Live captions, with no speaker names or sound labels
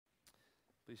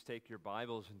Please take your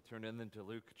Bibles and turn in them to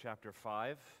Luke chapter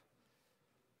 5,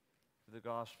 the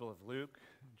Gospel of Luke,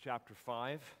 chapter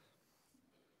 5.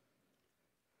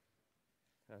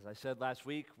 As I said last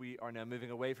week, we are now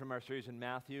moving away from our series in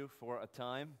Matthew for a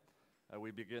time.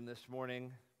 We begin this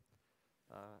morning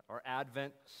our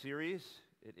Advent series.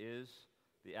 It is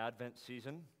the Advent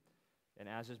season, and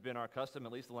as has been our custom,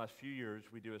 at least the last few years,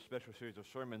 we do a special series of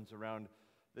sermons around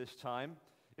this time.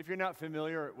 If you're not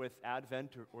familiar with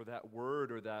Advent or that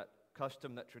word or that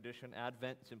custom, that tradition,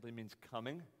 Advent simply means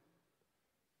coming.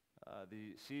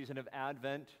 The season of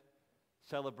Advent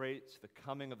celebrates the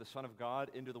coming of the Son of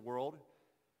God into the world.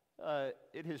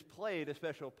 It has played a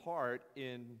special part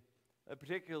in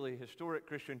particularly historic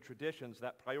Christian traditions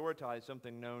that prioritize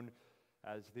something known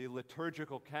as the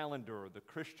liturgical calendar, or the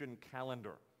Christian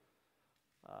calendar.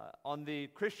 On the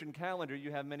Christian calendar,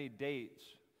 you have many dates,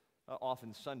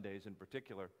 often Sundays in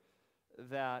particular,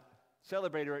 that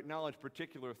celebrate or acknowledge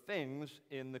particular things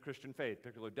in the Christian faith,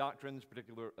 particular doctrines,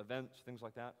 particular events, things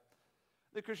like that.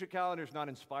 The Christian calendar is not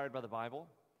inspired by the Bible.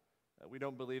 We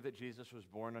don't believe that Jesus was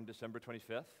born on December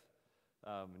 25th.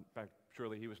 In fact,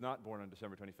 surely he was not born on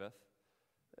December 25th.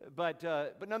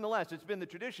 But nonetheless, it's been the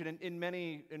tradition in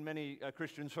many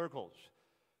Christian circles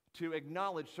to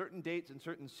acknowledge certain dates and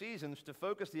certain seasons to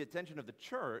focus the attention of the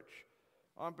church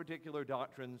on particular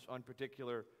doctrines, on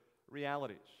particular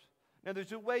realities. Now,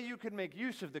 there's a way you can make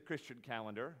use of the Christian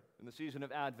calendar in the season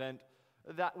of Advent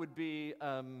that would be,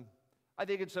 I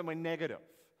think, in some way negative.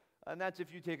 And that's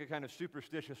if you take a kind of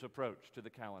superstitious approach to the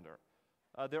calendar.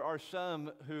 There are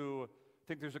some who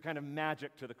think there's a kind of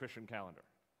magic to the Christian calendar,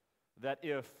 that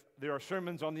if there are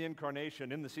sermons on the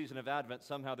Incarnation in the season of Advent,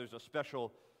 somehow there's a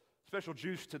special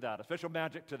juice to that, a special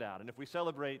magic to that. And if we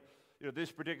celebrate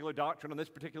this particular doctrine on this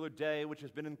particular day, which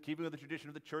has been in keeping with the tradition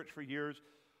of the church for years,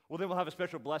 well, then we'll have a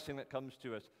special blessing that comes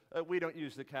to us. We don't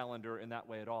use the calendar in that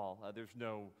way at all. There's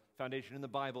no foundation in the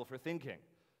Bible for thinking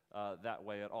that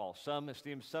way at all. Some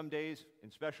esteem some days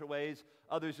in special ways.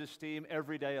 Others esteem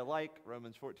every day alike.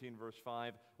 Romans 14, verse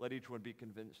 5, let each one be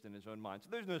convinced in his own mind. So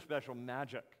there's no special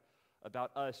magic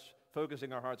about us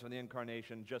focusing our hearts on the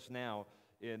Incarnation just now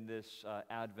in this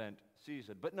Advent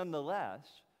season. But nonetheless,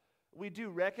 we do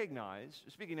recognize,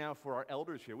 speaking now for our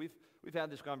elders here, we've had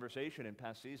this conversation in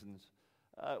past seasons.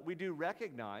 We do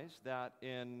recognize that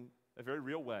in a very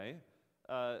real way,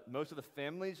 most of the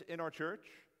families in our church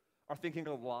are thinking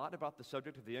a lot about the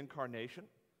subject of the Incarnation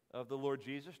of the Lord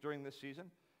Jesus during this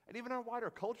season, and even our wider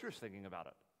culture is thinking about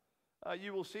it.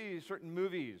 You will see certain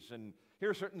movies and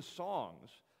hear certain songs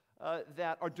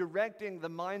that are directing the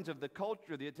minds of the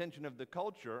culture, the attention of the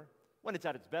culture, when it's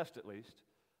at its best at least,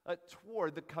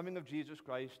 toward the coming of Jesus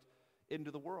Christ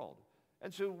into the world.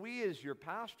 And so we as your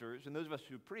pastors and those of us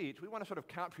who preach, we want to sort of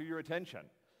capture your attention.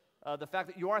 The fact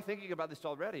that you are thinking about this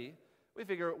already, we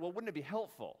figure, well, wouldn't it be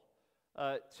helpful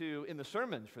to, in the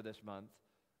sermons for this month,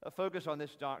 focus on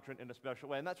this doctrine in a special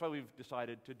way? And that's why we've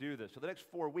decided to do this. So the next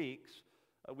 4 weeks,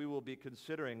 we will be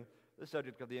considering the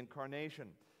subject of the Incarnation.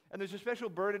 And there's a special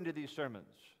burden to these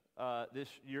sermons this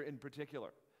year in particular.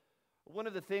 One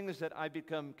of the things that I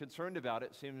become concerned about,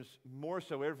 it seems more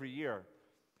so every year,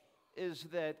 is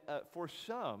that for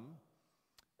some,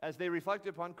 as they reflect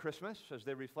upon Christmas, as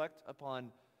they reflect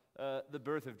upon the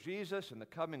birth of Jesus and the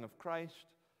coming of Christ,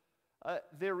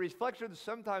 their reflections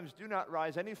sometimes do not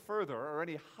rise any further or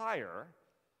any higher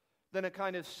than a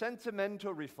kind of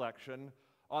sentimental reflection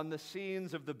on the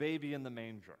scenes of the baby in the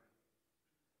manger.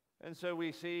 And so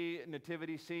we see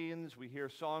nativity scenes, we hear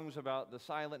songs about the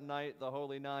silent night, the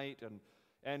holy night,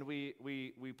 and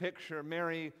we picture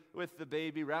Mary with the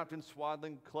baby wrapped in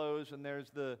swaddling clothes, and there's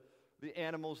the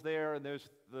animals there, and there's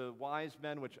the wise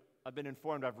men, which I've been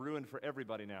informed I've ruined for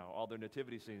everybody now, all their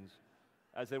nativity scenes,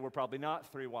 as they were probably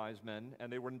not 3 wise men,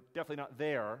 and they were definitely not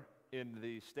there in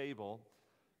the stable.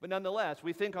 But nonetheless,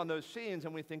 we think on those scenes,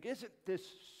 and we think, isn't this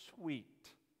sweet?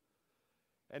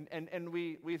 And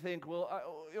we think, well,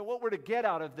 what we're to get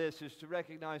out of this is to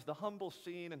recognize the humble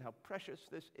scene and how precious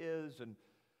this is.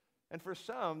 And for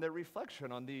some, their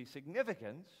reflection on the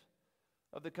significance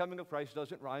of the coming of Christ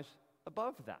doesn't rise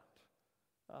above that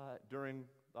during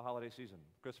the holiday season,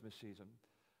 Christmas season.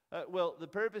 Well, the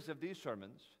purpose of these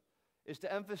sermons is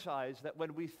to emphasize that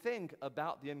when we think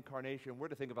about the Incarnation, we're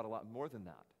to think about a lot more than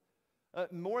that.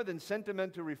 More than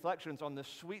sentimental reflections on the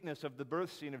sweetness of the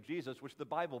birth scene of Jesus, which the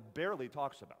Bible barely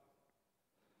talks about.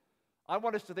 I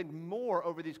want us to think more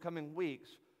over these coming weeks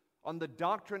on the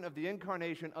doctrine of the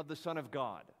Incarnation of the Son of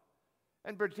God,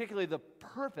 and particularly the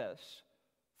purpose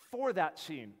for that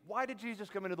scene. Why did Jesus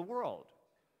come into the world?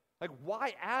 Like,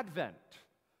 why Advent?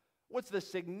 What's the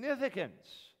significance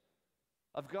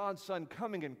of God's Son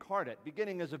coming incarnate,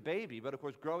 beginning as a baby, but of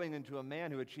course growing into a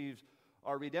man who achieves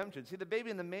our redemption. See, the baby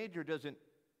in the manger doesn't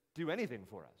do anything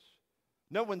for us.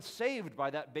 No one's saved by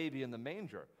that baby in the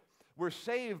manger. We're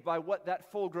saved by what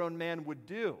that full-grown man would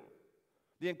do,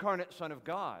 the incarnate Son of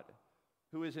God,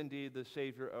 who is indeed the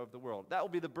Savior of the world. That will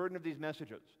be the burden of these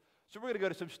messages. So we're going to go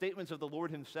to some statements of the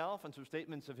Lord himself and some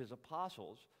statements of his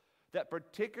apostles that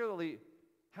particularly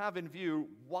have in view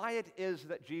why it is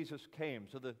that Jesus came.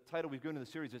 So the title we've given to the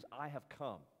series is, I Have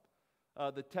Come.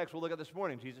 The text we'll look at this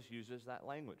morning, Jesus uses that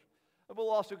language. We'll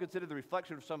also consider the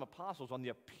reflection of some apostles on the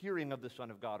appearing of the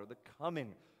Son of God, or the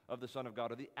coming of the Son of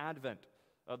God, or the advent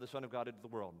of the Son of God into the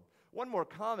world. One more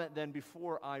comment then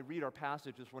before I read our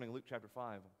passage this morning, Luke chapter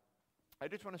 5. I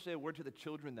just want to say a word to the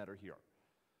children that are here.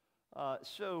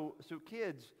 So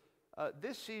kids,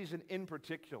 this season in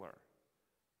particular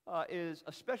is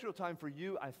a special time for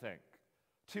you, I think,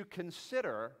 to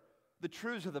consider the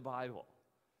truths of the Bible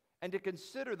and to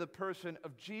consider the person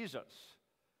of Jesus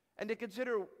and to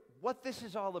consider what this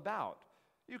is all about.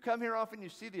 You come here often, you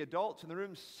see the adults in the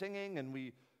room singing, and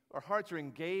our hearts are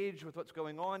engaged with what's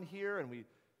going on here, and we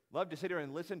love to sit here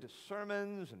and listen to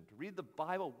sermons and to read the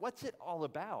Bible. What's it all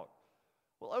about?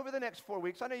 Well, over the next 4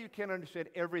 weeks, I know you can't understand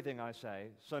everything I say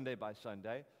Sunday by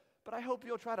Sunday, but I hope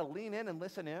you'll try to lean in and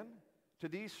listen in to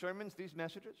these sermons, these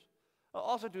messages.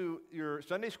 Also do your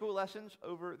Sunday school lessons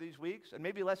over these weeks, and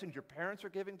maybe lessons your parents are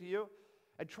giving to you,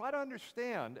 and try to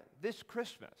understand this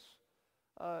Christmas.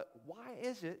 Why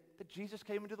is it that Jesus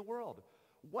came into the world?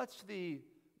 What's the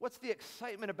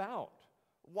excitement about?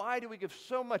 Why do we give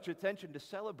so much attention to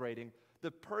celebrating the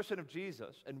person of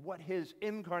Jesus and what his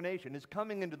incarnation, his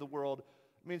coming into the world,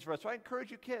 means for us? So I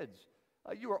encourage you kids,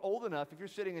 you are old enough, if you're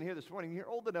sitting in here this morning, you're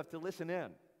old enough to listen in,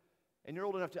 and you're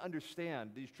old enough to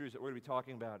understand these truths that we're going to be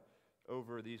talking about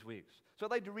over these weeks. So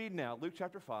I'd like to read now Luke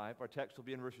chapter 5. Our text will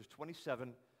be in verses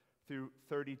 27 through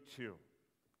 32.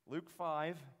 Luke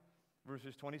 5,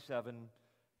 verses 27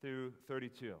 through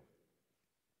 32.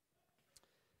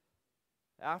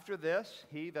 After this,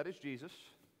 he, that is Jesus,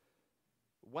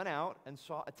 went out and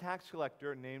saw a tax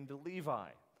collector named Levi.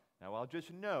 Now, I'll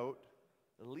just note,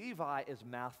 Levi is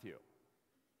Matthew.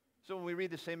 So when we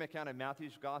read the same account in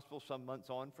Matthew's gospel some months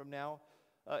on from now,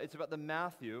 it's about the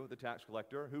Matthew, the tax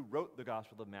collector, who wrote the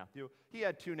gospel of Matthew. He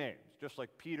had two names, just like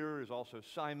Peter is also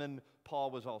Simon,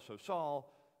 Paul was also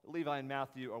Saul. Levi and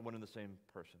Matthew are one and the same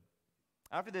person.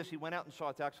 After this, he went out and saw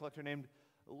a tax collector named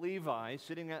Levi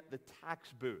sitting at the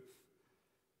tax booth.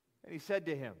 And he said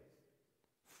to him,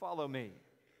 "Follow me."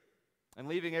 And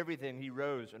leaving everything, he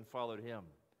rose and followed him.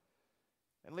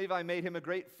 And Levi made him a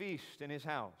great feast in his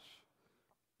house.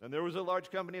 And there was a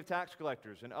large company of tax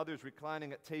collectors and others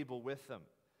reclining at table with them.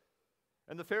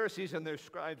 And the Pharisees and their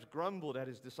scribes grumbled at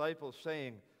his disciples,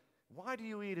 saying, "Why do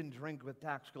you eat and drink with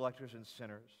tax collectors and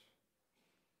sinners?"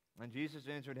 And Jesus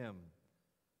answered him,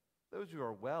 "Those who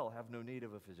are well have no need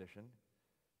of a physician,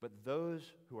 but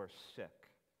those who are sick.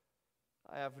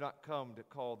 I have not come to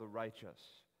call the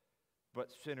righteous,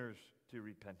 but sinners to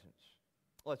repentance."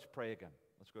 Let's pray again.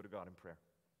 Let's go to God in prayer.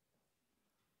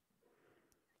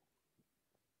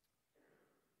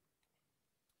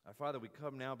 Our Father, we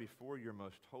come now before your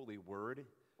most holy word,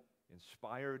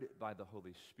 inspired by the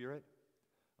Holy Spirit,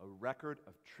 a record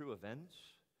of true events,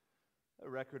 a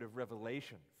record of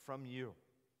revelation from you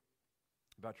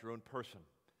about your own person,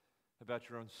 about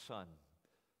your own Son,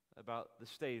 about the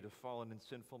state of fallen and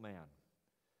sinful man,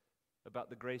 about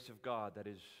the grace of God that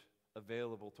is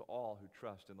available to all who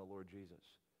trust in the Lord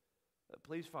Jesus.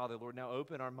 Please, Father, Lord, now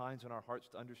open our minds and our hearts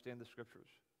to understand the Scriptures.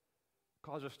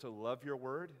 Cause us to love your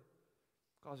word.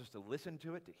 Cause us to listen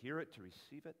to it, to hear it, to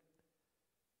receive it.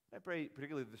 I pray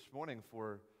particularly this morning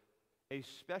for a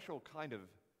special kind of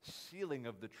sealing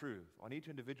of the truth on each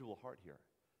individual heart here.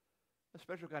 A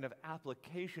special kind of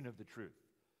application of the truth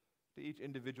to each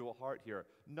individual heart here.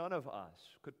 None of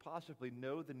us could possibly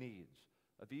know the needs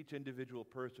of each individual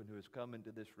person who has come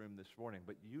into this room this morning,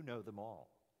 but you know them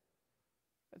all.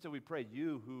 And so we pray,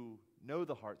 you who know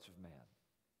the hearts of man,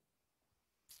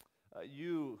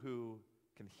 you who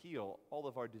can heal all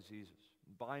of our diseases,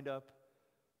 bind up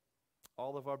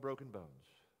all of our broken bones.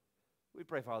 We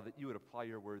pray, Father, that you would apply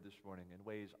your word this morning in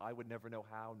ways I would never know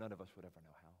how, none of us would ever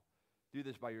know how. Do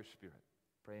this by your Spirit.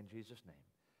 Pray in Jesus' name.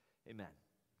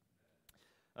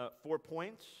 Amen. 4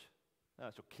 points.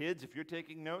 So kids, if you're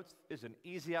taking notes, is an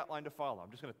easy outline to follow.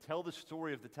 I'm just going to tell the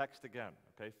story of the text again.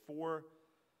 Okay, 4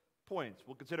 points.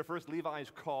 We'll consider first Levi's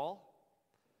call.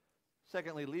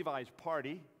 Secondly, Levi's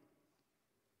party.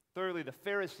 Thirdly, the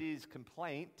Pharisees'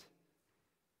 complaint.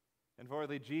 And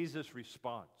fourthly, Jesus'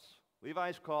 response.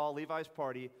 Levi's call, Levi's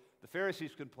party, the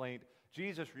Pharisees' complaint,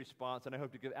 Jesus' response, and I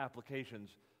hope to give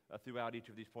applications throughout each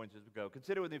of these points as we go.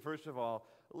 Consider with me, first of all,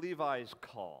 Levi's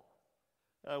call.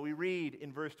 We read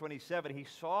in verse 27, he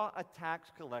saw a tax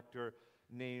collector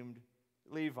named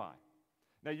Levi.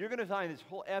 Now, you're going to find this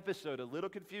whole episode a little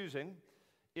confusing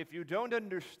if you don't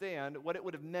understand what it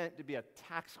would have meant to be a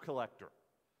tax collector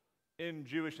in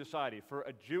Jewish society. For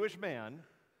a Jewish man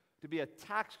to be a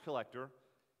tax collector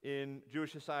in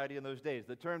Jewish society in those days.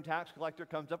 The term tax collector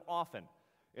comes up often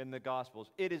in the Gospels.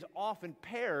 It is often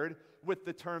paired with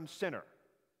the term sinner.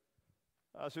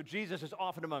 So Jesus is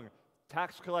often among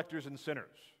tax collectors and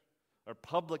sinners, or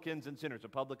publicans and sinners. A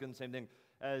publican, same thing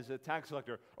as a tax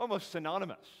collector, almost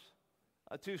synonymous.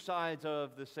 Two sides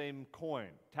of the same coin.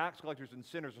 Tax collectors and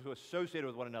sinners who are associated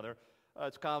with one another.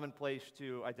 It's commonplace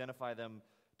to identify them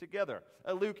together.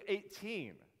 Luke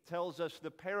 18 tells us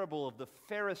the parable of the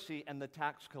Pharisee and the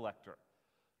tax collector.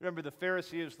 Remember, the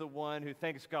Pharisee is the one who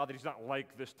thanks God that he's not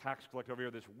like this tax collector over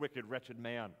here, this wicked, wretched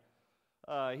man.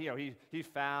 He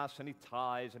fasts and he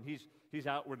tithes and he's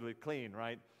outwardly clean,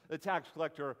 right? The tax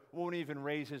collector won't even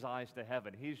raise his eyes to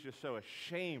heaven. He's just so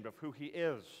ashamed of who he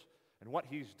is and what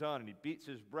he's done, and he beats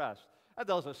his breast. That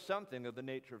tells us something of the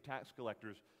nature of tax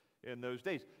collectors in those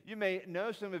days. You may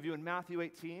know, some of you, in Matthew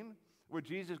 18, where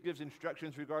Jesus gives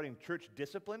instructions regarding church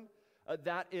discipline.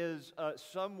 That is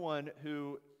someone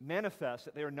who manifests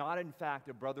that they are not, in fact,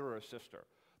 a brother or a sister.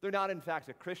 They're not, in fact,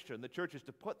 a Christian. The church is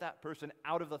to put that person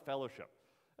out of the fellowship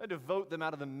and to vote them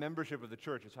out of the membership of the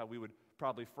church, is how we would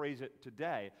probably phrase it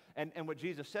today. And what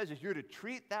Jesus says is you're to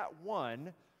treat that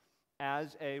one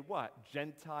as a what?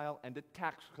 Gentile and a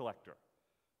tax collector.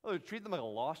 Well, treat them like a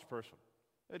lost person.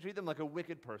 Treat them like a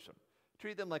wicked person.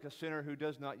 Treat them like a sinner who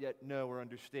does not yet know or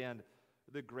understand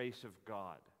the grace of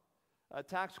God.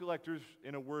 Tax collectors,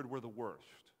 in a word, were the worst.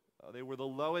 They were the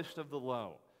lowest of the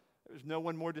low. There's no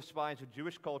one more despised in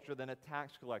Jewish culture than a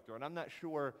tax collector. And I'm not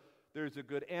sure there's a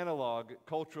good analog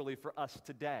culturally for us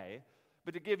today.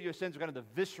 But to give you a sense of kind of the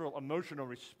visceral, emotional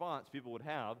response people would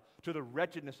have to the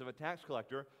wretchedness of a tax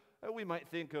collector, we might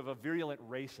think of a virulent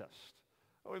racist.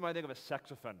 Or we might think of a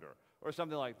sex offender or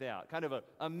something like that. Kind of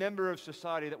a member of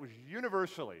society that was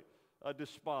universally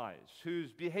despised,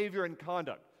 whose behavior and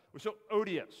conduct was so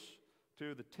odious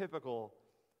to the typical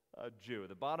Jew.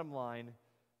 The bottom line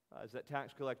is that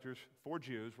tax collectors for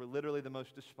Jews were literally the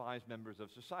most despised members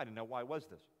of society. Now, why was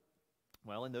this?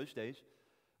 Well, in those days,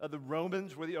 the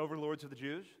Romans were the overlords of the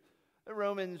Jews. The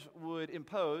Romans would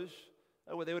impose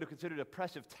what they would have considered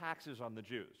oppressive taxes on the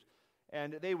Jews.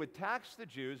 And they would tax the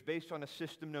Jews based on a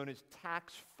system known as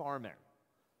tax farming.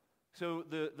 So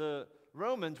the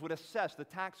Romans would assess the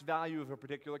tax value of a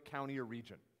particular county or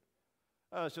region.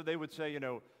 So they would say,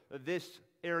 this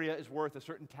area is worth a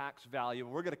certain tax value,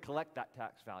 and we're going to collect that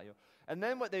tax value. And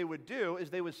then what they would do is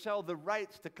they would sell the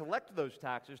rights to collect those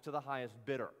taxes to the highest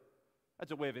bidder.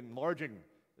 That's a way of enlarging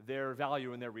their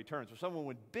value and their return. So someone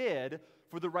would bid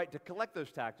for the right to collect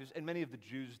those taxes, and many of the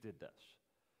Jews did this.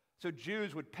 So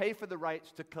Jews would pay for the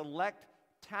rights to collect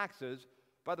taxes.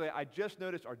 By the way, I just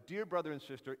noticed our dear brother and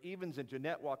sister, Evans and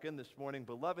Jeanette, walk in this morning,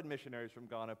 beloved missionaries from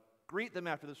Ghana. Greet them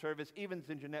after the service. Evans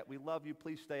and Jeanette, we love you.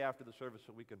 Please stay after the service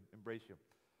so we can embrace you.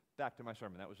 Back to my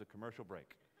sermon. That was a commercial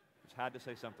break. Just had to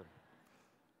say something.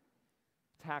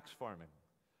 Tax farming.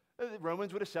 The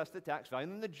Romans would assess the tax value,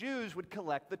 and then the Jews would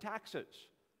collect the taxes.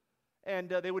 And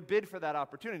they would bid for that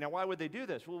opportunity. Now, why would they do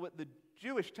this? Well, what the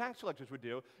Jewish tax collectors would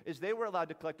do is they were allowed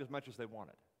to collect as much as they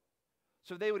wanted.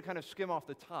 So they would kind of skim off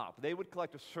the top. They would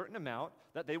collect a certain amount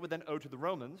that they would then owe to the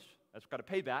Romans. That's got a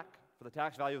payback for the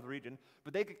tax value of the region.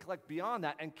 But they could collect beyond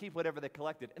that and keep whatever they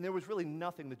collected. And there was really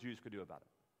nothing the Jews could do about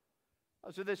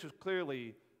it. So this was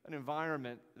clearly an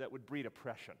environment that would breed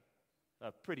oppression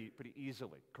pretty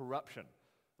easily, corruption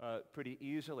pretty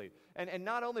easily. And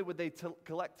not only would they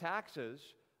collect taxes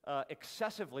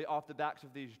excessively off the backs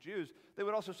of these Jews, they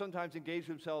would also sometimes engage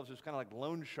themselves as kind of like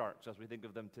loan sharks, as we think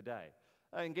of them today.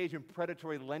 Engage in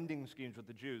predatory lending schemes with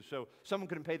the Jews. So someone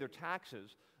couldn't pay their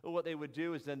taxes. Well, what they would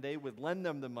do is then they would lend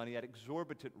them the money at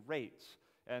exorbitant rates.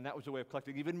 And that was a way of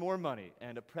collecting even more money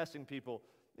and oppressing people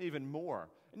even more.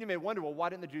 And you may wonder, well, why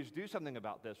didn't the Jews do something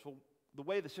about this? Well, the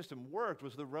way the system worked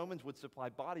was the Romans would supply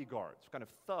bodyguards, kind of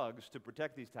thugs, to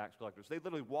protect these tax collectors. They'd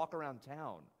literally walk around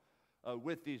town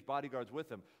with these bodyguards with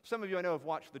them. Some of you I know have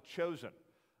watched The Chosen.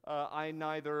 I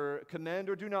neither commend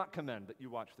or do not commend that you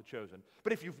watch The Chosen.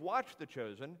 But if you've watched The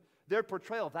Chosen, their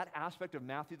portrayal of that aspect of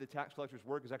Matthew, the tax collector's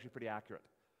work, is actually pretty accurate.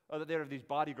 That there are these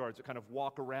bodyguards that kind of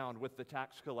walk around with the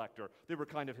tax collector. They were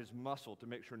kind of his muscle to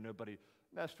make sure nobody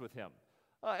messed with him.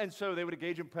 And so they would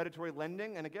engage in predatory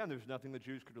lending, and again, there's nothing the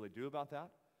Jews could really do about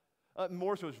that.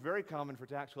 More so, it's very common for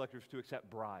tax collectors to accept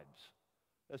bribes.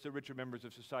 So richer members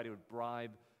of society would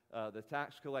bribe the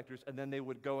tax collectors, and then they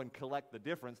would go and collect the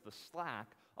difference, the slack,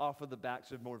 off of the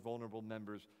backs of more vulnerable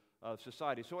members of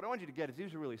society. So what I want you to get is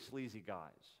these are really sleazy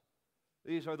guys.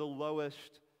 These are the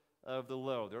lowest of the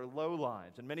low. They're low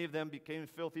lives, and many of them became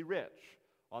filthy rich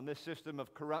on this system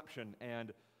of corruption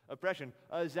and oppression.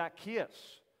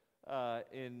 Zacchaeus,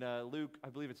 in Luke, I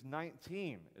believe it's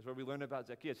 19, is where we learn about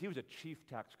Zacchaeus. He was a chief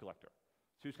tax collector.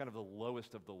 So he was kind of the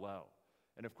lowest of the low.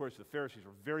 And of course, the Pharisees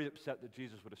were very upset that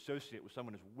Jesus would associate with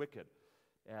someone as wicked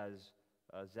as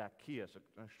Zacchaeus,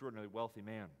 an extraordinarily wealthy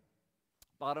man.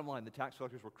 Bottom line, the tax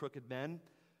collectors were crooked men.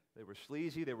 They were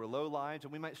sleazy, they were low lives,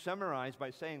 and we might summarize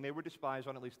by saying they were despised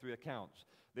on at least three accounts.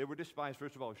 They were despised,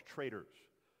 first of all, as traitors.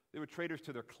 They were traitors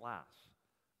to their class.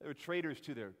 They were traitors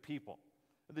to their people.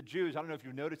 The Jews, I don't know if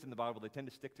you've noticed in the Bible, they tend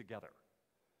to stick together.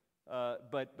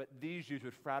 But these Jews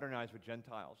would fraternize with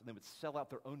Gentiles, and they would sell out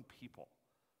their own people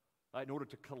in order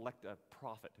to collect a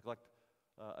profit, to collect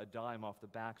a dime off the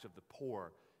backs of the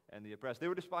poor and the oppressed. They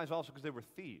were despised also because they were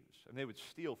thieves, and they would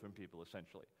steal from people,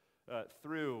 essentially.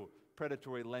 Through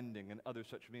predatory lending and other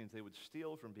such means, they would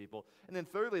steal from people. And then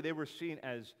thirdly, they were seen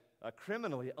as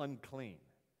criminally unclean.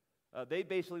 They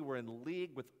basically were in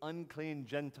league with unclean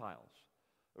Gentiles.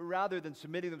 Rather than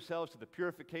submitting themselves to the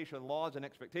purification laws and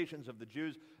expectations of the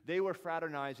Jews, they were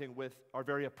fraternizing with our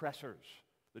very oppressors,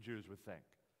 the Jews would think.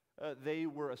 They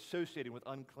were associating with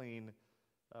unclean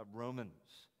Romans.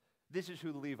 This is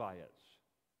who Levi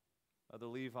is. The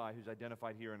Levi who's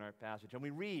identified here in our passage. And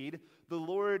we read, the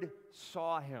Lord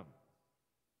saw him.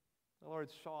 The Lord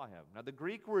saw him. Now, the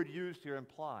Greek word used here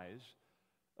implies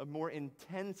a more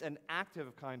intense and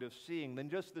active kind of seeing than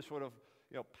just this sort of,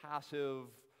 passive,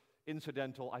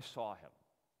 incidental, I saw him.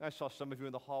 I saw some of you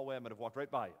in the hallway, I might have walked right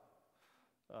by you.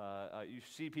 You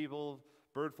see people,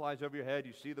 bird flies over your head,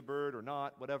 you see the bird or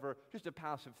not, whatever, just a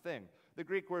passive thing. The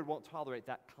Greek word won't tolerate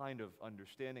that kind of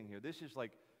understanding here. This is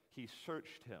like he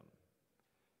searched him.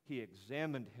 He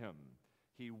examined him.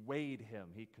 He weighed him.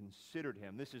 He considered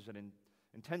him. This is an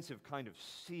intensive kind of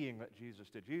seeing that Jesus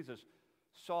did. Jesus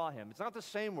saw him. It's not the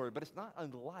same word, but it's not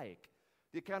unlike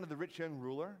the account of the rich young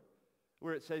ruler,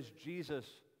 where it says Jesus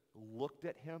looked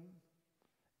at him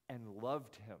and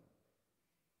loved him,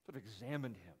 sort of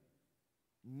examined him,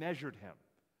 measured him,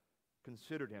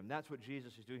 considered him. That's what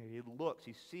Jesus is doing here. He looks,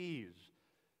 he sees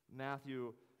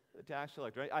Matthew, the tax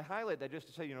collector. I highlight that just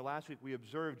to say, last week we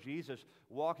observed Jesus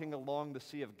walking along the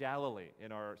Sea of Galilee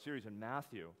in our series in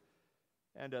Matthew.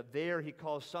 And there he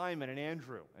calls Simon and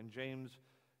Andrew and James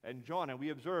and John. And we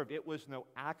observed it was no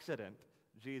accident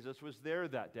Jesus was there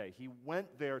that day. He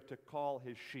went there to call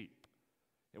his sheep.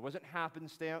 It wasn't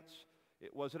happenstance.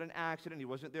 It wasn't an accident. He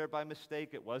wasn't there by mistake.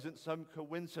 It wasn't some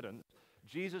coincidence.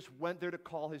 Jesus went there to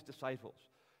call his disciples.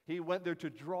 He went there to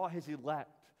draw his elect.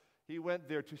 He went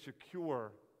there to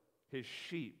secure his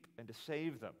sheep and to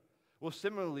save them. Well,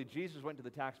 similarly, Jesus went to the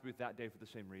tax booth that day for the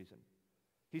same reason.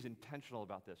 He's intentional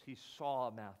about this. He saw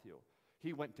Matthew.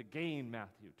 He went to gain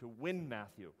Matthew, to win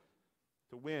Matthew,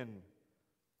 to win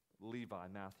Levi,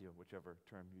 Matthew, whichever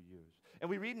term you use. And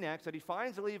we read next that he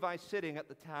finds Levi sitting at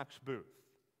the tax booth.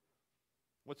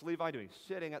 What's Levi doing?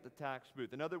 Sitting at the tax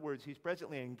booth. In other words, he's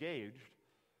presently engaged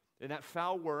in that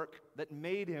foul work that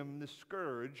made him the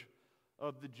scourge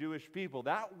of the Jewish people.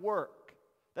 That work,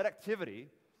 that activity,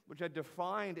 which had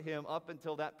defined him up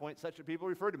until that point, such that people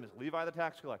referred to him as Levi the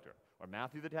tax collector or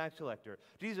Matthew the tax collector.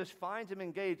 Jesus finds him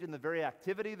engaged in the very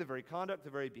activity, the very conduct,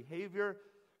 the very behavior,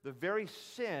 the very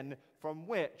sin from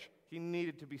which he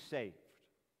needed to be saved.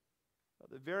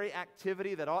 The very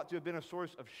activity that ought to have been a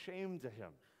source of shame to him.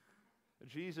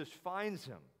 Jesus finds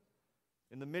him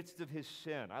in the midst of his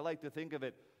sin. I like to think of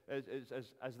it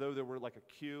as though there were like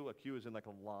a queue. A queue is in like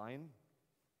a line.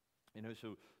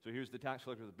 So here's the tax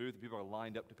collector at the booth. The people are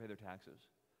lined up to pay their taxes.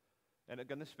 And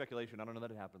again, this is speculation. I don't know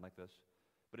that it happened like this.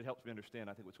 But it helps me understand,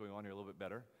 I think, what's going on here a little bit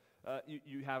better.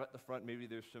 You have at the front, maybe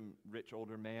there's some rich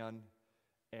older man,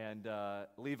 and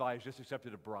Levi has just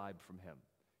accepted a bribe from him.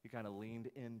 He kind of leaned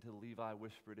into Levi,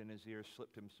 whispered in his ear,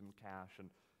 slipped him some cash, and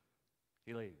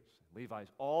he leaves. Levi's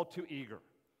all too eager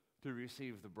to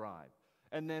receive the bribe.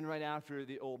 And then right after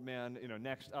the old man,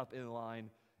 next up in line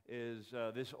is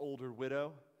this older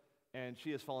widow, and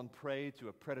she has fallen prey to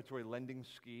a predatory lending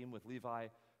scheme with Levi,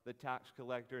 the tax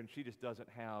collector, and she just doesn't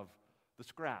have the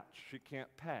scratch. She can't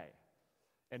pay.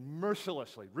 And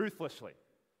mercilessly, ruthlessly,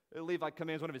 Levi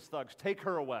commands one of his thugs, take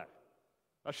her away.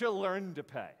 She'll learn to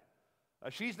pay.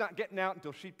 She's not getting out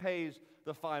until she pays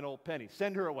the final penny.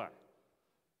 Send her away.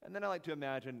 And then I like to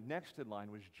imagine next in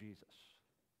line was Jesus.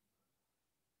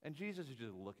 And Jesus is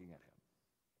just looking at him.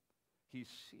 He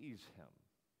sees him.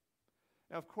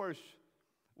 Now, of course,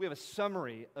 we have a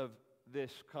summary of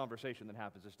this conversation that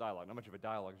happens, this dialogue. Not much of a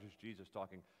dialogue, it's just Jesus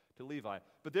talking to Levi.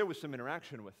 But there was some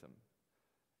interaction with them,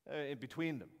 in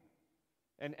between them.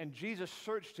 And Jesus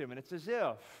searched him, and it's as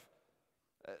if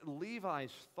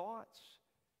Levi's thoughts,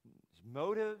 his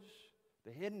motives,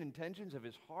 the hidden intentions of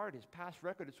his heart, his past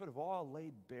record, it's sort of all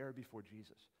laid bare before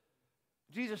Jesus.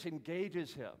 Jesus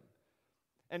engages him.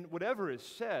 And whatever is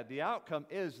said, the outcome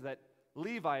is that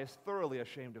Levi is thoroughly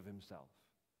ashamed of himself.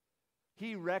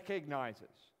 He recognizes,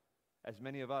 as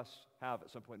many of us have at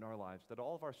some point in our lives, that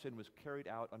all of our sin was carried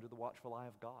out under the watchful eye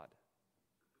of God.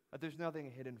 That there's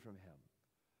nothing hidden from him.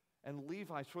 And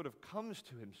Levi sort of comes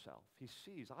to himself. He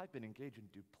sees, I've been engaged in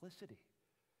duplicity.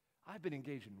 I've been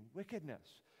engaged in wickedness.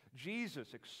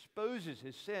 Jesus exposes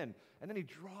his sin, and then he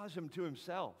draws him to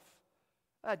himself.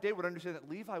 That day would understand that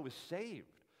Levi was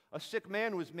saved. A sick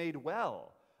man was made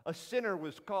well. A sinner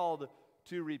was called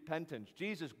to repentance.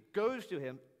 Jesus goes to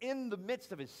him in the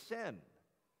midst of his sin.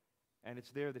 And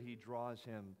it's there that he draws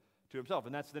him to himself.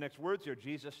 And that's the next words here.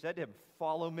 Jesus said to him,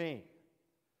 "Follow me."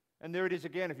 And there it is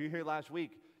again. If you were here last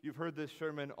week, you've heard this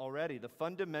sermon already. The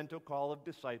fundamental call of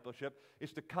discipleship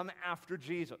is to come after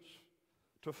Jesus,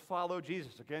 to follow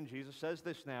Jesus. Again, Jesus says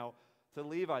this now to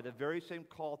Levi, the very same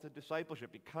call to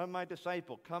discipleship. Become my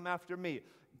disciple. Come after me.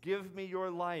 Give me your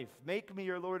life. Make me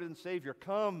your Lord and Savior.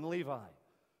 Come, Levi.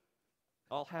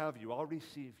 I'll have you. I'll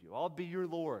receive you. I'll be your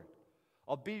Lord.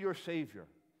 I'll be your Savior.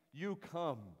 You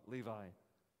come, Levi,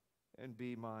 and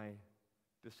be my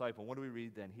disciple. What do we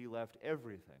read then? He left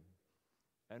everything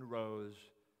and rose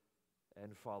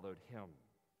and followed him.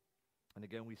 And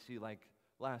again, we see, like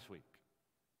last week,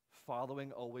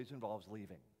 following always involves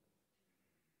leaving.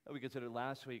 We considered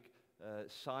last week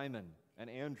Simon and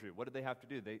Andrew. What did they have to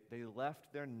do? They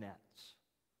left their nets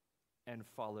and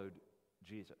followed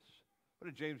Jesus. What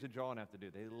did James and John have to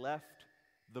do? They left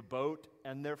the boat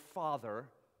and their father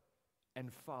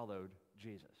and followed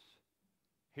Jesus.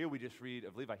 Here we just read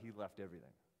of Levi, he left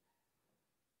everything.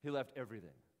 He left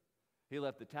everything. He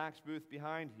left the tax booth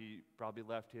behind. He probably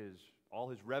left all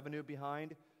his revenue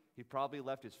behind. He probably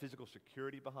left his physical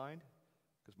security behind,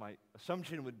 because my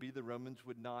assumption would be the Romans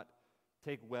would not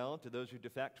take well to those who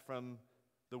defect from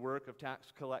the work of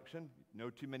tax collection. No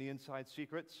too many inside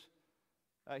secrets.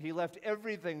 He left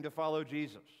everything to follow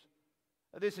Jesus.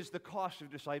 This is the cost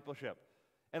of discipleship.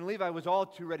 And Levi was all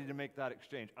too ready to make that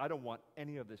exchange. I don't want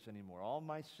any of this anymore. All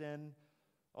my sin,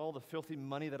 all the filthy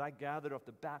money that I gathered off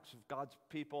the backs of God's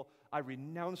people, I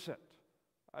renounce it.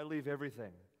 I leave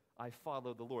everything. I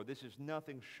follow the Lord. This is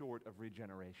nothing short of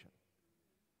regeneration.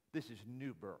 This is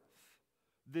new birth.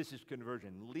 This is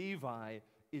conversion. Levi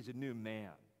is a new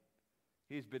man.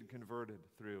 He's been converted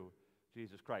through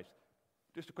Jesus Christ.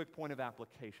 Just a quick point of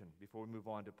application before we move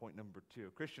on to point number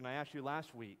 2. Christian, I asked you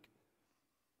last week,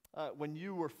 when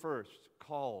you were first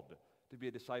called to be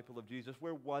a disciple of Jesus,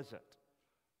 where was it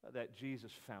that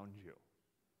Jesus found you?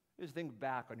 Just think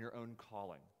back on your own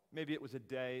calling. Maybe it was a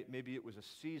day, maybe it was a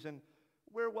season.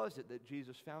 Where was it that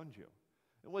Jesus found you?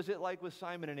 Was it like with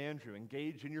Simon and Andrew,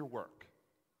 engage in your work?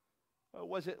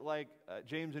 Was it like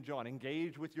James and John,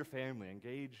 engage with your family,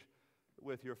 engage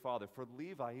with your father? For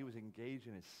Levi, he was engaged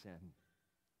in his sin.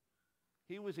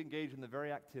 He was engaged in the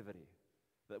very activity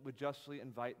that would justly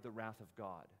invite the wrath of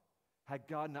God, had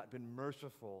God not been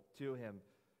merciful to him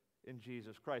in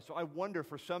Jesus Christ. So I wonder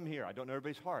for some here, I don't know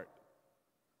everybody's heart,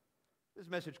 this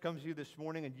message comes to you this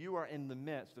morning and you are in the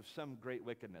midst of some great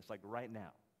wickedness, like right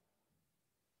now.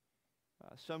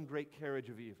 Some great carriage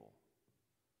of evil,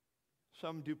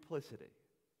 some duplicity,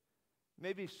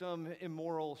 maybe some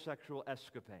immoral sexual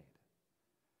escapade,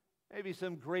 maybe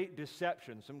some great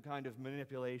deception, some kind of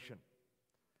manipulation,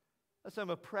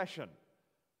 some oppression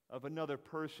of another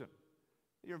person.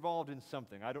 You're involved in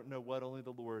something. I don't know what, only the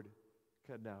Lord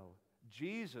can know.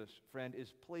 Jesus, friend,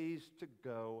 is pleased to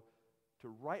go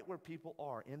to right where people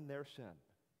are in their sin,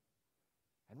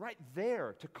 and right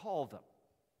there to call them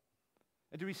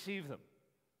and to receive them.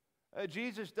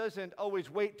 Jesus doesn't always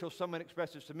wait till someone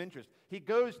expresses some interest. He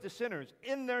goes to sinners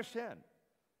in their sin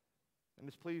and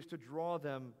is pleased to draw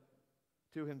them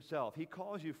to himself. He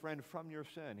calls you, friend, from your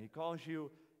sin. He calls you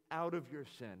out of your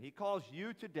sin. He calls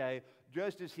you today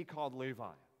just as he called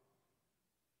Levi.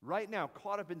 Right now,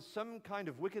 caught up in some kind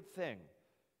of wicked thing.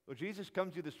 Well, Jesus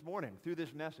comes to you this morning through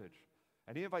this message,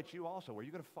 and he invites you also. Are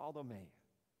you going to follow me?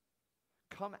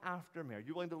 Come after me. Are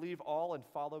you willing to leave all and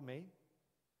follow me?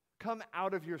 Come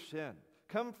out of your sin.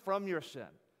 Come from your sin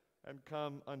and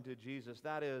come unto Jesus.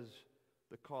 That is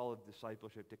the call of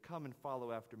discipleship, to come and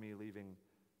follow after me, leaving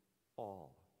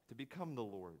all, to become the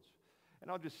Lord's.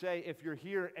 And I'll just say, if you're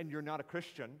here and you're not a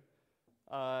Christian,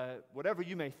 whatever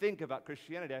you may think about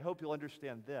Christianity, I hope you'll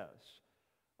understand this.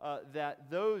 that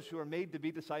those who are made to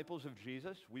be disciples of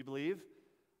Jesus, we believe,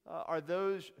 are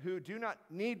those who do not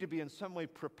need to be in some way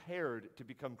prepared to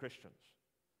become Christians.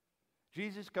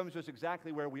 Jesus comes to us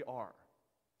exactly where we are.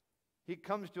 He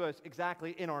comes to us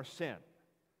exactly in our sin.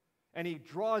 And he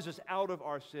draws us out of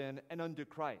our sin and unto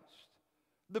Christ.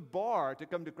 The bar to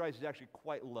come to Christ is actually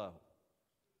quite low.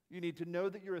 You need to know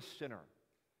that you're a sinner.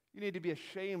 You need to be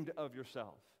ashamed of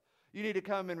yourself. You need to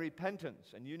come in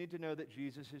repentance, and you need to know that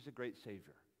Jesus is a great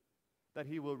Savior, that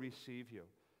he will receive you.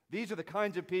 These are the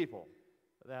kinds of people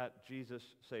that Jesus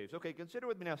saves. Okay, consider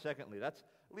with me now, secondly, that's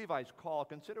Levi's call.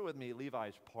 Consider with me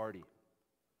Levi's party.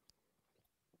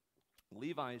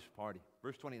 Levi's party,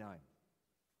 verse 29.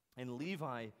 And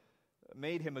Levi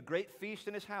made him a great feast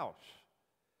in his house.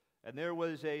 And there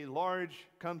was a large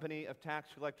company of tax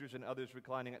collectors and others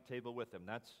reclining at table with him.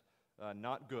 That's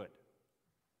not good.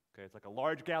 Okay, it's like a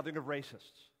large gathering of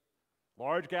racists,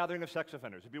 large gathering of sex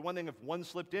offenders. It'd be one thing if one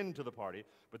slipped into the party,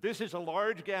 but this is a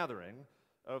large gathering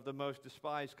of the most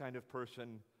despised kind of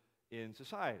person in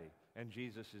society, and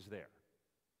Jesus is there.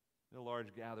 A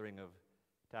large gathering of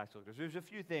tax collectors. There's a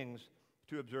few things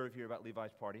to observe here about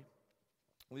Levi's party.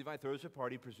 Levi throws a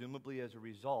party presumably as a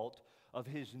result of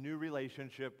his new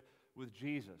relationship with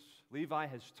Jesus. Levi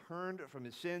has turned from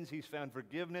his sins. He's found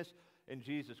forgiveness in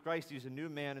Jesus Christ. He's a new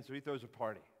man, and so he throws a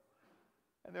party.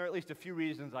 And there are at least a few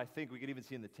reasons I think we could even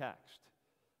see in the text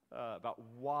about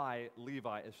why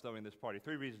Levi is throwing this party.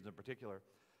 3 reasons in particular.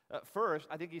 First,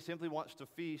 I think he simply wants to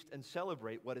feast and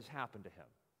celebrate what has happened to him.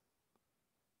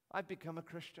 I've become a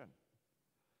Christian.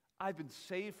 I've been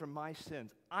saved from my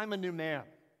sins. I'm a new man.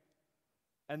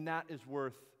 And that is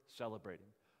worth celebrating.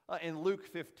 In Luke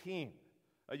 15,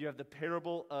 you have the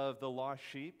parable of the lost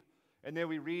sheep. And there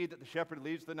we read that the shepherd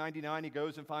leaves the 99. He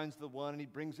goes and finds the one, and he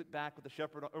brings it back with the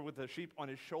shepherd or with the sheep on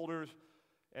his shoulders.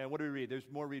 And what do we read? There's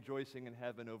more rejoicing in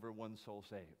heaven over one soul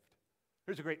saved.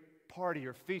 There's a great party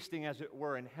or feasting, as it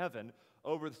were, in heaven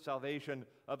over the salvation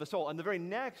of the soul. And the very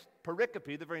next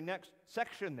pericope, the very next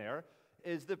section there,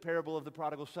 is the parable of the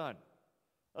prodigal son.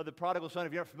 The prodigal son,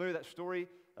 if you're not familiar with that story,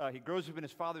 he grows up in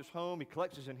his father's home. He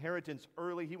collects his inheritance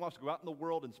early. He wants to go out in the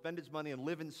world and spend his money and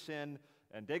live in sin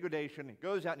and degradation. He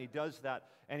goes out and he does that,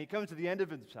 and he comes to the end of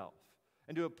himself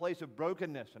and to a place of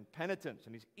brokenness and penitence,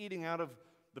 and he's eating out of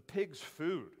the pig's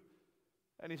food.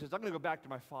 And he says, I'm going to go back to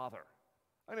my father.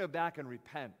 I'm going to go back and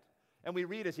repent. And we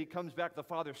read as he comes back, the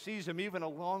father sees him even a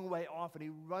long way off, and he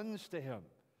runs to him.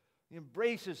 He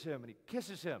embraces him, and he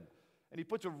kisses him, and he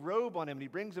puts a robe on him, and he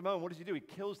brings him home. What does he do? He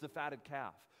kills the fatted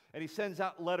calf. And he sends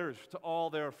out letters to all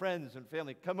their friends and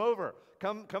family. Come over.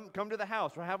 Come to the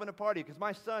house. We're having a party because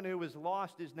my son who was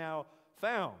lost is now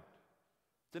found.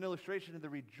 It's an illustration of the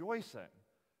rejoicing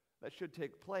that should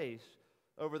take place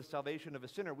over the salvation of a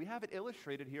sinner. We have it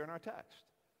illustrated here in our text.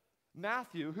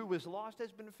 Matthew, who was lost,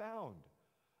 has been found.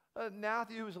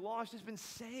 Matthew, who was lost, has been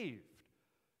saved.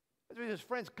 As he says,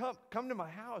 friends, come to my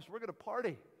house. We're going to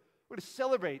party. We're going to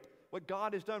celebrate what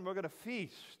God has done. We're going to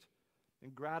feast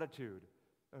in gratitude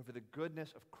over the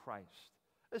goodness of Christ.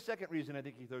 The second reason I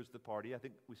think he throws the party, I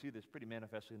think we see this pretty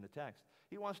manifestly in the text.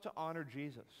 He wants to honor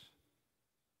Jesus.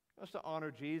 He wants to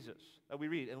honor Jesus. We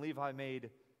read, and Levi made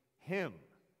him,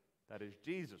 that is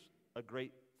Jesus, a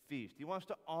great feast. He wants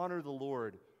to honor the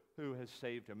Lord who has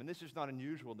saved him. And this is not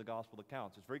unusual in the gospel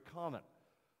accounts. It's very common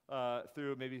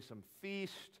through maybe some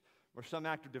feast or some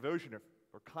act of devotion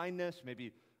or kindness,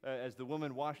 maybe as the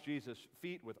woman washed Jesus'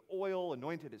 feet with oil,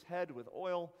 anointed his head with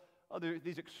oil.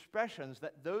 These expressions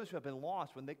that those who have been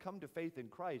lost, when they come to faith in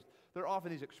Christ, they're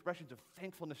often these expressions of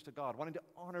thankfulness to God, wanting to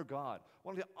honor God,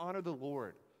 wanting to honor the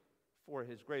Lord for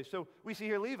his grace. So we see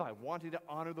here Levi wanting to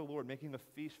honor the Lord, making a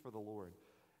feast for the Lord.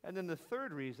 And then the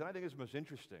third reason, I think is most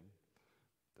interesting,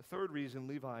 the third reason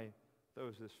Levi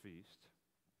throws this feast,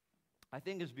 I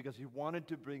think is because he wanted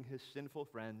to bring his sinful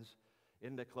friends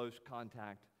into close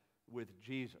contact with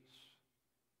Jesus.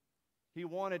 He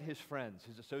wanted his friends,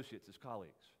 his associates, his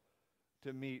colleagues,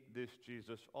 to meet this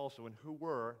Jesus also. And who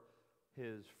were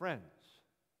his friends?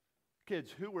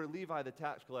 Kids, who were Levi the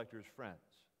tax collector's friends?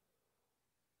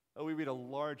 Oh, we read a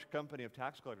large company of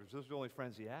tax collectors. Those were the only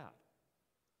friends he had.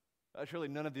 Surely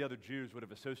none of the other Jews would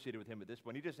have associated with him at this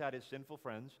point. He just had his sinful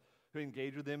friends who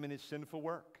engaged with him in his sinful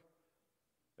work.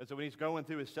 And so when he's going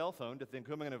through his cell phone to think,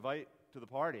 who am I going to invite to the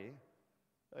party?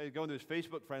 He's going to his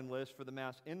Facebook friend list for the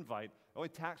mass invite. Only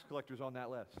tax collectors on that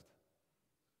list.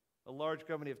 A large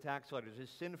company of tax collectors, his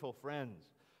sinful friends,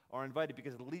 are invited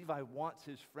because Levi wants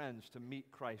his friends to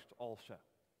meet Christ also.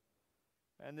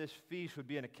 And this feast would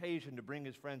be an occasion to bring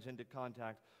his friends into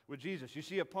contact with Jesus. You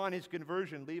see, upon his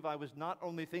conversion, Levi was not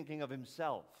only thinking of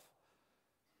himself.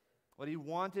 But he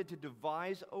wanted to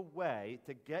devise a way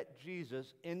to get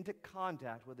Jesus into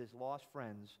contact with his lost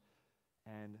friends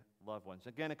and loved ones.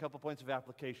 Again, a couple points of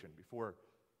application before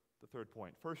the third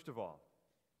point. First of all,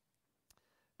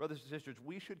 brothers and sisters,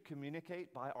 we should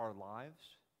communicate by our lives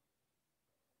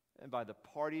and by the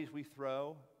parties we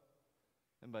throw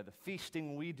and by the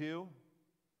feasting we do,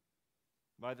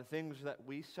 by the things that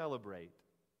we celebrate,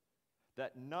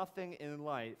 that nothing in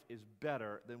life is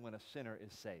better than when a sinner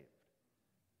is saved.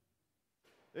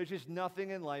 There's just nothing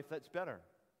in life that's better.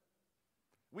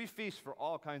 We feast for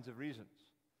all kinds of reasons.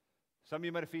 Some of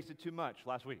you might have feasted too much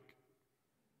last week.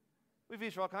 We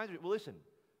feast for all kinds of reasons. Well, listen,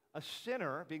 a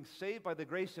sinner being saved by the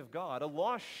grace of God, a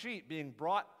lost sheep being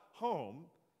brought home,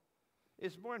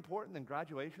 is more important than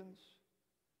graduations.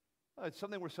 It's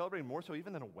something we're celebrating more so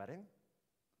even than a wedding,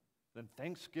 than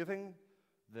Thanksgiving,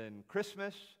 than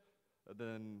Christmas,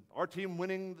 than our team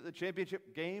winning the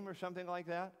championship game or something like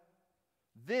that.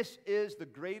 This is the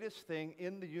greatest thing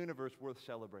in the universe worth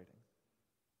celebrating.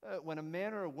 When a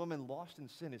man or a woman lost in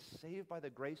sin is saved by the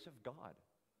grace of God.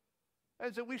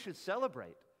 And so we should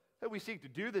celebrate. We seek to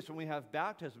do this when we have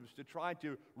baptisms to try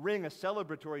to ring a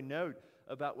celebratory note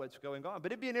about what's going on.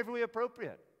 But it'd be in every way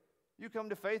appropriate. You come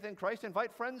to faith in Christ,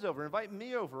 invite friends over, invite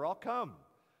me over, I'll come.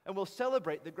 And we'll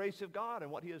celebrate the grace of God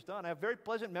and what he has done. I have very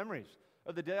pleasant memories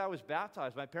of the day I was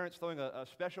baptized, my parents throwing a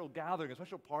special gathering, a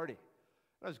special party.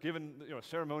 I was given a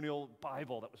ceremonial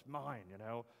Bible that was mine,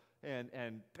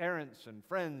 and parents and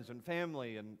friends and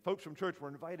family and folks from church were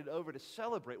invited over to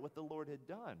celebrate what the Lord had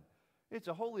done. It's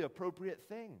a wholly appropriate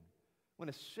thing. When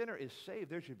a sinner is saved,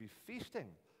 there should be feasting.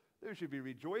 There should be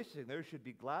rejoicing. There should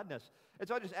be gladness. And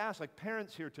so I just ask, like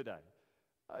parents here today,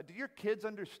 do your kids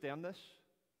understand this?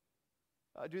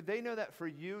 Do they know that for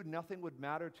you, nothing would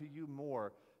matter to you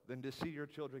more than to see your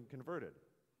children converted?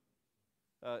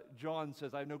 John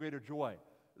says, I have no greater joy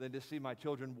than to see my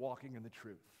children walking in the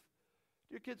truth.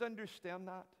 Do your kids understand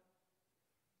that?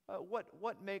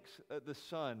 What makes the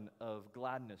sun of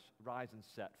gladness rise and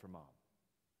set for mom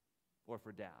or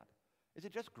for dad? Is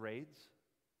it just grades?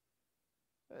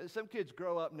 Some kids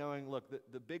grow up knowing, look,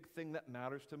 the big thing that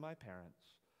matters to my parents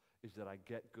is that I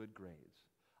get good grades.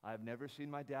 I've never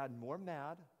seen my dad more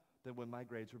mad than when my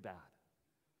grades were bad.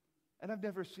 And I've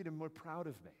never seen him more proud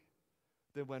of me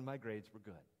than when my grades were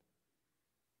good.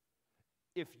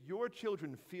 If your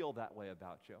children feel that way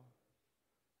about you,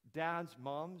 dads,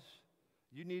 moms,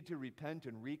 you need to repent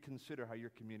and reconsider how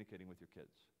you're communicating with your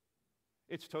kids.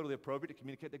 It's totally appropriate to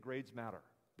communicate that grades matter.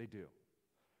 They do.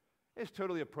 It's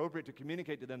totally appropriate to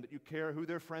communicate to them that you care who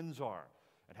their friends are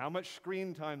and how much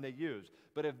screen time they use.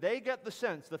 But if they get the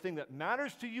sense the thing that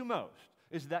matters to you most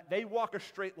is that they walk a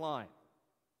straight line,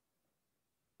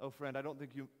 oh, friend, I don't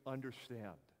think you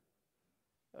understand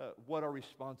what our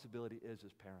responsibility is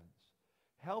as parents.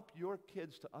 Help your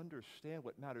kids to understand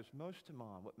what matters most to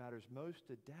mom, what matters most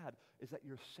to dad, is that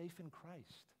you're safe in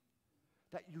Christ,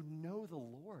 that you know the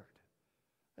Lord,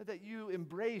 that you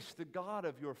embrace the God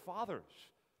of your fathers,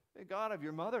 the God of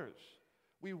your mothers.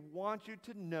 We want you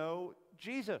to know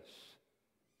Jesus.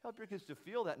 Help your kids to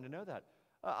feel that and to know that.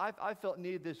 I felt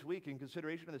need this week in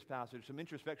consideration of this passage, some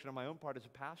introspection on my own part as a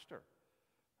pastor.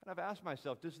 And I've asked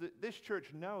myself, does this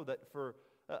church know that for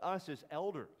us as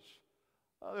elders,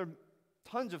 there are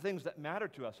tons of things that matter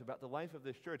to us about the life of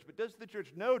this church, but does the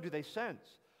church know, do they sense,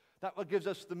 that what gives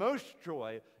us the most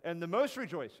joy and the most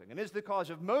rejoicing and is the cause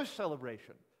of most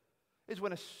celebration is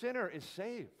when a sinner is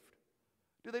saved?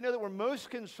 Do they know that we're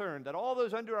most concerned that all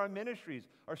those under our ministries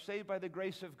are saved by the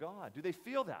grace of God? Do they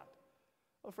feel that?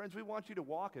 Oh, friends, we want you to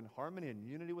walk in harmony and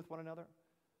unity with one another.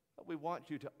 We want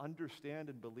you to understand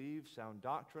and believe sound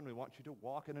doctrine. We want you to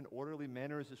walk in an orderly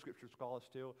manner as the Scriptures call us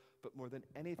to. But more than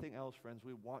anything else, friends,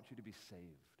 we want you to be saved.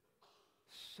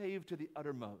 Saved to the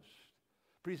uttermost.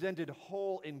 Presented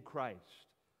whole in Christ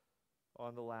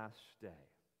on the last day.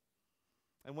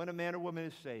 And when a man or woman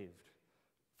is saved,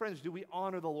 friends, do we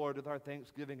honor the Lord with our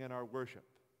thanksgiving and our worship?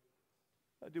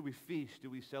 Do we feast?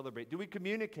 Do we celebrate? Do we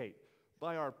communicate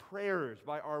by our prayers,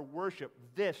 by our worship?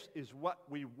 This is what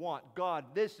we want. God,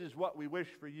 this is what we wish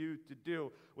for you to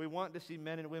do. We want to see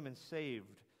men and women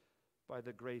saved by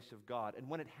the grace of God. And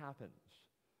when it happens,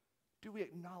 do we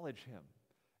acknowledge him?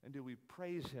 And do we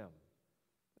praise him?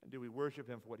 And do we worship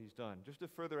him for what he's done? Just a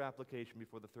further application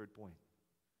before the third point.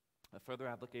 A further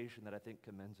application that I think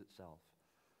commends itself.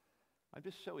 I'm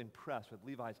just so impressed with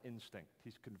Levi's instinct.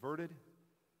 He's converted.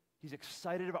 He's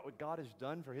excited about what God has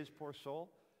done for his poor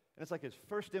soul. And it's like his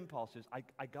first impulse is,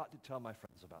 I got to tell my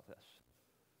friends about this.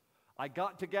 I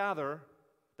got to gather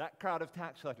that crowd of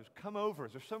tax collectors. Come over.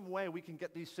 Is there some way we can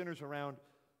get these sinners around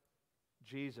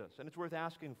Jesus? And it's worth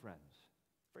asking, friends,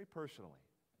 very personally,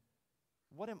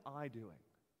 What am I doing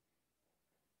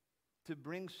to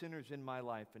bring sinners in my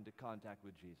life into contact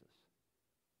with Jesus?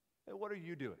 And what are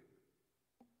you doing?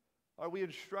 Are we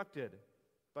instructed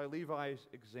by Levi's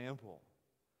example?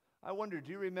 I wonder,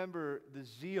 do you remember the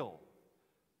zeal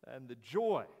and the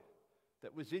joy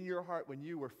that was in your heart when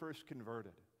you were first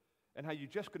converted, and how you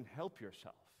just couldn't help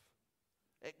yourself,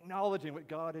 acknowledging what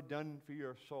God had done for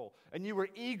your soul, and you were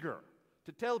eager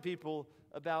to tell people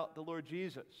about the Lord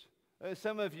Jesus?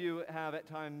 Some of you have at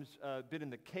times been in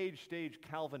the cage stage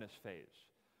Calvinist phase.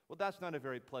 Well, that's not a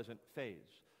very pleasant phase.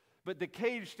 But the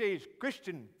cage stage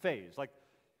Christian phase, like,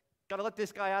 got to let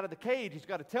this guy out of the cage. He's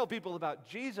got to tell people about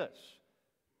Jesus.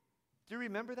 Do you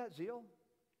remember that zeal?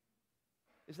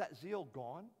 Is that zeal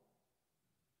gone?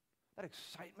 That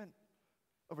excitement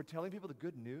over telling people the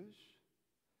good news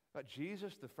about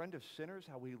Jesus, the friend of sinners,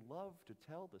 how we love to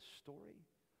tell the story.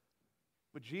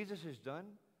 What Jesus has done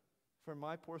for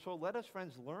my poor soul. Let us,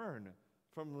 friends, learn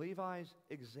from Levi's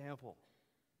example.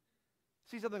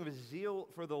 See something of a zeal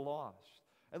for the lost.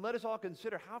 And let us all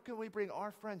consider, how can we bring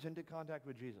our friends into contact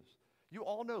with Jesus? You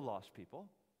all know lost people.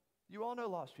 You all know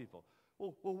lost people.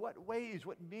 Well, what ways,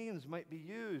 what means might be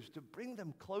used to bring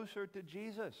them closer to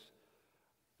Jesus?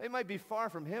 They might be far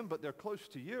from him, but they're close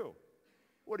to you.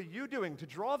 What are you doing to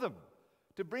draw them,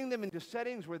 to bring them into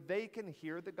settings where they can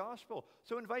hear the gospel?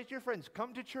 So invite your friends.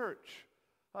 Come to church.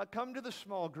 Come to the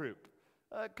small group.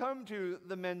 Come to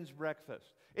the men's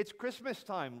breakfast. It's Christmas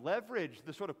time. Leverage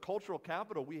the sort of cultural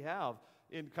capital we have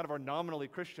in kind of our nominally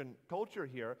Christian culture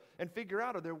here, and figure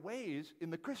out, are there ways in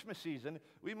the Christmas season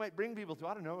we might bring people to,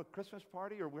 I don't know, a Christmas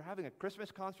party, or we're having a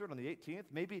Christmas concert on the 18th.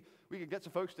 Maybe we can get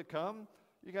some folks to come.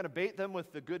 You got to bait them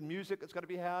with the good music that's got to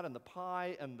be had, and the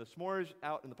pie and the s'mores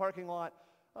out in the parking lot.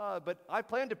 But I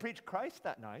plan to preach Christ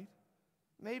that night.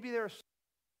 Maybe there's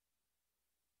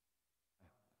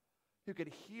who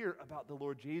could hear about the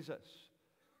Lord Jesus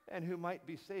and who might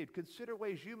be saved. Consider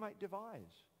ways you might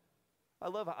devise.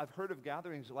 I've heard of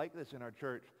gatherings like this in our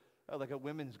church, like a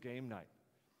women's game night.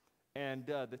 And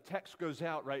the text goes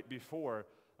out right before,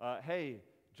 hey,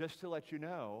 just to let you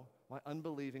know, my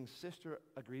unbelieving sister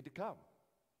agreed to come.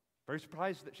 Very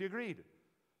surprised that she agreed.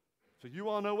 So you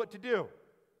all know what to do.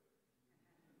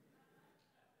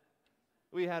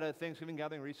 We had a Thanksgiving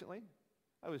gathering recently.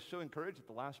 I was so encouraged at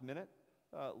the last minute.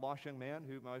 Lost young man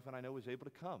who my wife and I know was able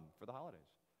to come for the holidays.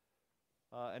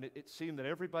 And it seemed that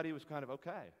everybody was kind of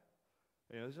okay.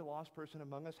 You know, there's a lost person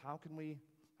among us. How can we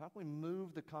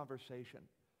move the conversation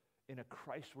in a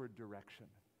Christward direction?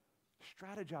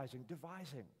 Strategizing,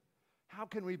 devising. How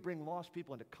can we bring lost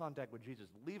people into contact with Jesus?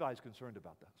 Levi's concerned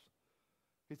about this.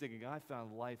 He's thinking, I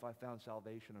found life, I found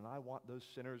salvation, and I want those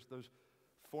sinners, those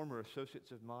former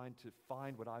associates of mine, to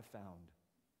find what I found.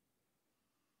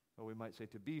 Or we might say,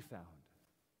 to be found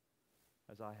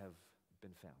as I have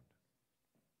been found.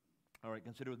 All right,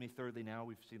 consider with me thirdly now,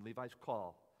 we've seen Levi's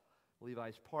call,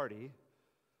 Levi's party,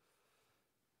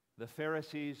 the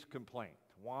Pharisees' complaint.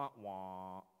 Wah,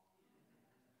 wah.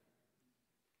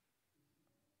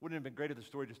 Wouldn't it have been great if the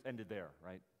story just ended there,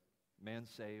 right? Man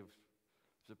saved.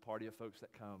 There's a party of folks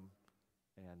that come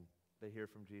and they hear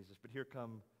from Jesus. But here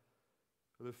come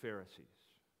the Pharisees.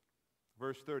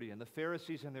 Verse 30, and the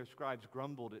Pharisees and their scribes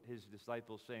grumbled at his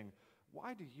disciples, saying,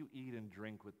 why do you eat and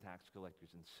drink with tax collectors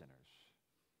and sinners?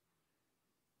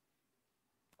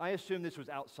 I assume this was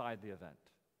outside the event,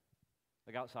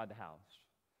 like outside the house.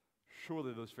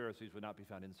 Surely those Pharisees would not be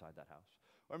found inside that house.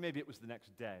 Or maybe it was the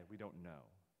next day. We don't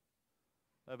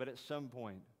know. But at some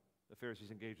point, the Pharisees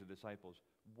engaged the disciples.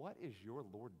 What is your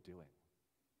Lord doing?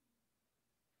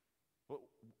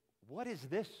 What is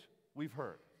this we've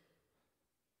heard?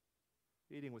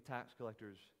 Eating with tax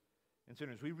collectors and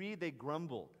sinners. We read they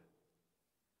grumbled.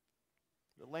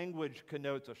 The language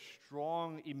connotes a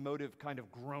strong, emotive kind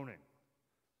of groaning.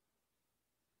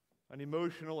 An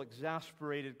emotional,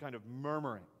 exasperated kind of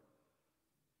murmuring.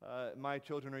 My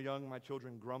children are young, my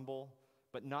children grumble,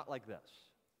 but not like this.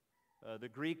 The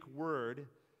Greek word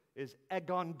is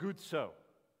egongutso.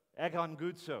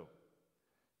 Egongutso.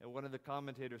 And one of the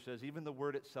commentators says, even the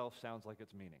word itself sounds like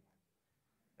its meaning.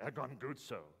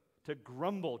 Egongutso. To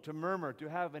grumble, to murmur, to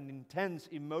have an intense,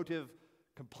 emotive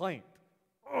complaint.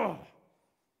 Oh,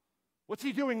 what's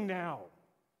he doing now?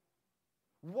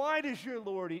 Why does your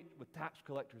Lord eat with tax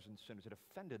collectors and sinners? It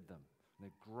offended them, and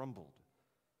they grumbled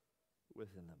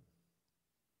within them.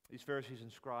 These Pharisees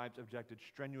and scribes objected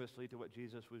strenuously to what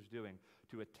Jesus was doing.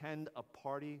 To attend a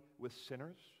party with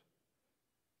sinners,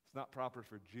 it's not proper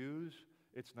for Jews,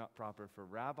 it's not proper for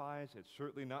rabbis, it's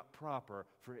certainly not proper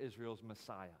for Israel's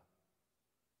Messiah.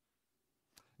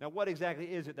 Now, what exactly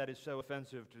is it that is so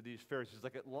offensive to these Pharisees?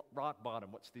 Like at rock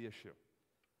bottom, what's the issue?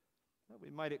 We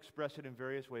might express it in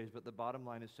various ways, but the bottom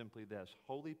line is simply this: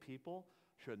 holy people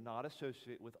should not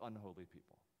associate with unholy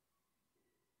people.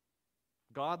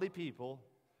 Godly people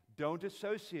don't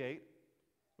associate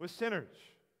with sinners.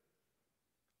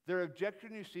 Their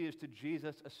objection, you see, is to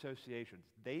Jesus' associations.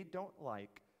 They don't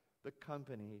like the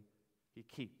company he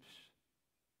keeps.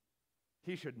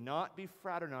 He should not be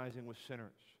fraternizing with sinners.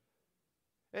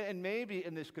 And maybe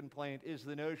in this complaint is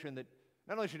the notion that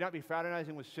not only should he not be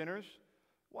fraternizing with sinners,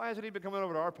 why hasn't he been coming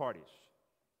over to our parties?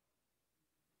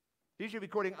 He should be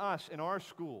courting us in our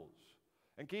schools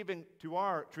and keeping to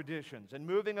our traditions and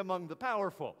moving among the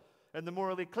powerful and the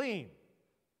morally clean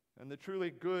and the truly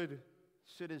good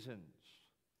citizens.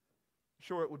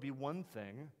 Sure, it would be one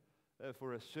thing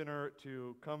for a sinner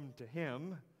to come to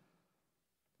him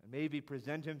and maybe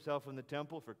present himself in the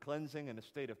temple for cleansing in a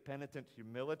state of penitent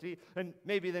humility, and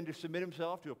maybe then to submit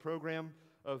himself to a program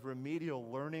of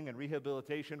remedial learning and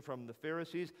rehabilitation from the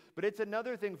Pharisees. But it's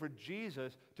another thing for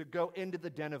Jesus to go into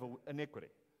the den of iniquity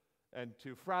and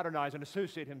to fraternize and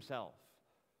associate himself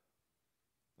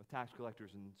with tax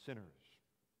collectors and sinners.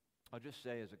 I'll just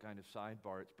say as a kind of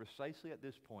sidebar, it's precisely at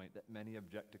this point that many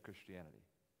object to Christianity.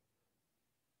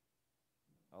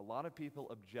 A lot of people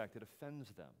object, it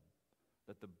offends them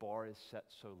that the bar is set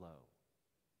so low.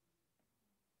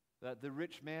 That the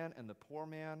rich man and the poor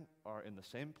man are in the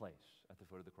same place at the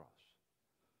foot of the cross.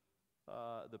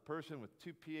 The person with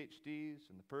 2 PhDs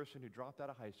and the person who dropped out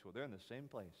of high school, they're in the same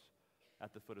place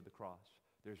at the foot of the cross.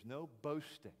 There's no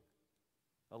boasting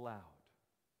allowed.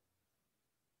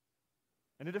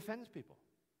 And it offends people.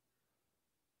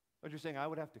 But you're saying I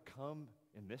would have to come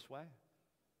in this way,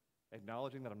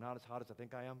 acknowledging that I'm not as hot as I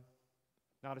think I am,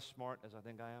 not as smart as I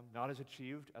think I am, not as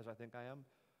achieved as I think I am,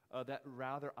 that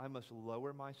rather I must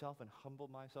lower myself and humble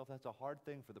myself. That's a hard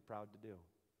thing for the proud to do.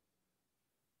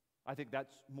 I think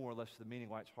that's more or less the meaning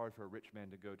why it's hard for a rich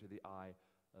man to go to the eye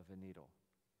of a needle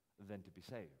than to be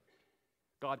saved.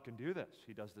 God can do this.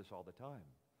 He does this all the time.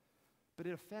 But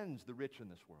it offends the rich in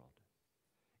this world.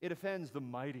 It offends the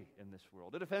mighty in this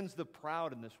world. It offends the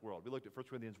proud in this world. We looked at 1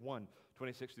 Corinthians 1,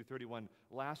 26 through 31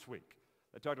 last week.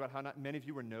 I talked about how not many of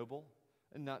you were noble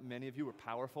and not many of you were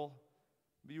powerful,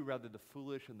 but you were rather the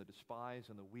foolish and the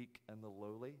despised and the weak and the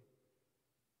lowly.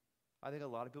 I think a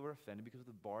lot of people are offended because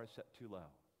the bar is set too low.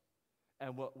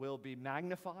 And what will be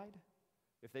magnified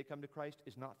if they come to Christ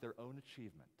is not their own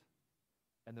achievement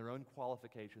and their own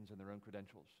qualifications and their own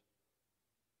credentials.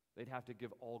 They'd have to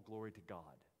give all glory to God.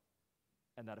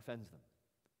 And that offends them.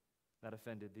 That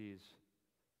offended these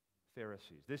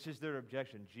Pharisees. This is their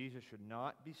objection. Jesus should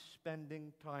not be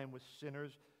spending time with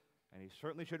sinners, and he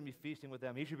certainly shouldn't be feasting with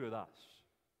them. He should be with us.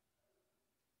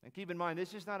 And keep in mind,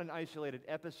 this is not an isolated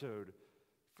episode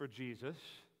for Jesus.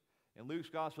 In Luke's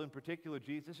gospel in particular,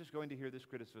 Jesus is going to hear this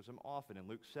criticism often. In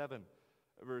Luke 7,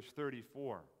 verse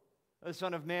 34, the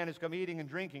Son of Man has come eating and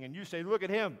drinking, and you say, look at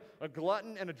him, a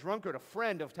glutton and a drunkard, a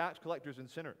friend of tax collectors and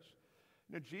sinners.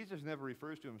 You know, Jesus never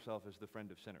refers to himself as the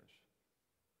friend of sinners.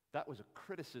 That was a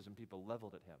criticism people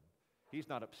leveled at him. He's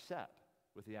not upset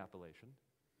with the appellation.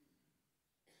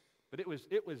 But it was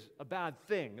a bad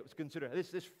thing. It was considered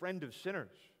this friend of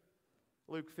sinners.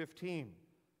 Luke 15,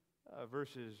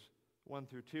 verses 1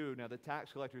 through 2. Now the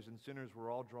tax collectors and sinners were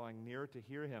all drawing near to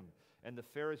hear him. And the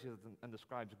Pharisees and the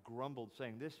scribes grumbled,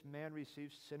 saying, this man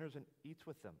receives sinners and eats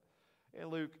with them. In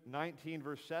Luke 19,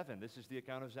 verse 7, this is the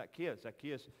account of Zacchaeus.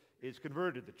 Zacchaeus is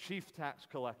converted, the chief tax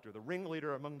collector, the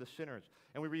ringleader among the sinners.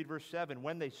 And we read verse 7,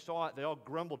 when they saw it, they all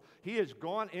grumbled, he has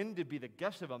gone in to be the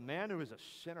guest of a man who is a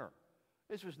sinner.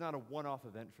 This was not a one-off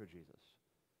event for Jesus.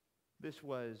 This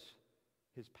was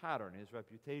his pattern, his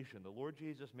reputation. The Lord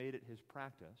Jesus made it his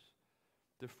practice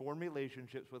to form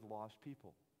relationships with lost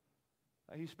people.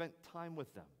 He spent time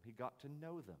with them. He got to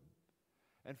know them.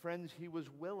 And friends, he was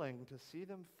willing to see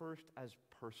them first as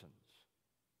persons.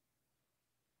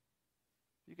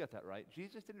 You get that right?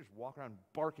 Jesus didn't just walk around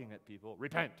barking at people,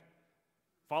 repent,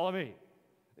 follow me.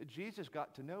 Jesus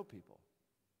got to know people.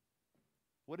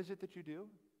 What is it that you do?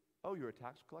 Oh, you're a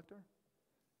tax collector?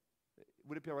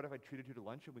 Would it be all right if I treated you to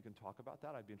lunch and we can talk about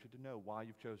that? I'd be interested to know why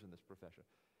you've chosen this profession.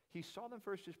 He saw them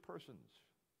first as persons.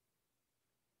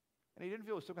 And he didn't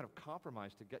feel it was some kind of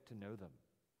compromise to get to know them,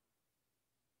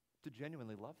 to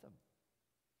genuinely love them,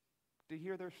 to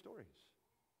hear their stories,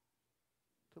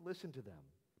 to listen to them,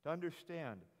 to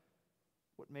understand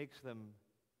what makes them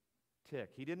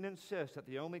tick. He didn't insist that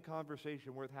the only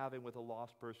conversation worth having with a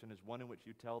lost person is one in which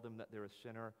you tell them that they're a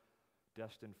sinner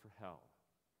destined for hell.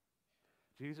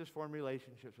 Jesus formed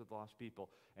relationships with lost people,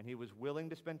 and he was willing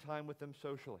to spend time with them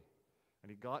socially. And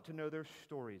he got to know their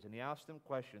stories, and he asked them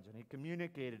questions, and he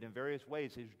communicated in various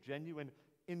ways his genuine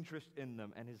interest in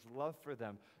them and his love for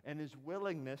them and his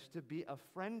willingness to be a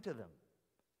friend to them.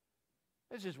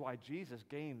 This is why Jesus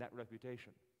gained that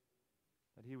reputation,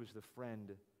 that he was the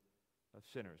friend of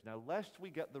sinners. Now, lest we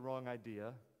get the wrong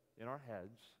idea in our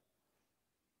heads,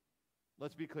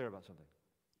 let's be clear about something.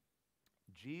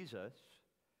 Jesus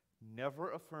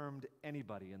never affirmed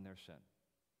anybody in their sin.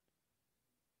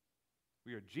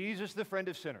 We are Jesus, the friend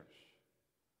of sinners.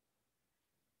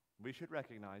 We should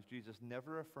recognize Jesus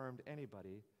never affirmed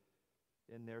anybody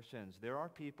in their sins. There are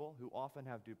people who often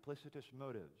have duplicitous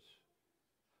motives,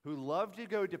 who love to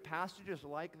go to passages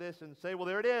like this and say, well,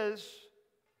 there it is.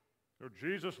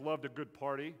 Jesus loved a good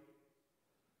party.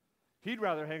 He'd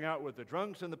rather hang out with the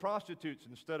drunks and the prostitutes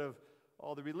instead of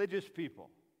all the religious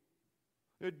people.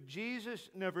 Jesus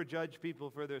never judged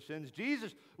people for their sins.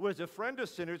 Jesus was a friend of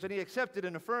sinners, and he accepted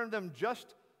and affirmed them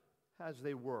just as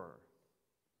they were.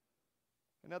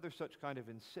 And other such kind of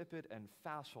insipid and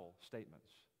facile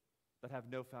statements that have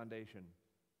no foundation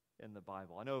in the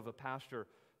Bible. I know of a pastor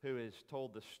who has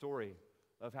told the story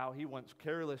of how he once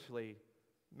carelessly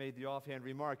made the offhand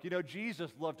remark,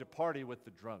 Jesus loved to party with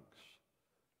the drunks.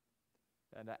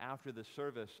 And after the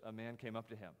service, a man came up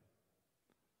to him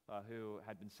who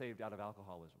had been saved out of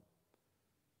alcoholism.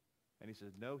 And he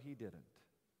said, no, he didn't.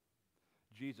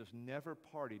 Jesus never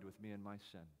partied with me in my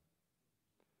sin.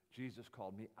 Jesus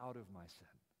called me out of my sin.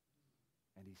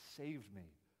 And he saved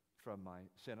me from my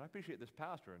sin. And I appreciate this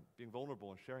pastor and being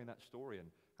vulnerable and sharing that story and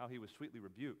how he was sweetly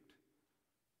rebuked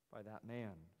by that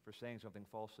man for saying something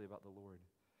falsely about the Lord.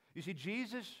 You see,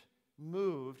 Jesus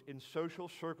moved in social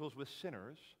circles with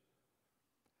sinners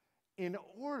in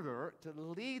order to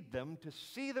lead them to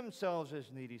see themselves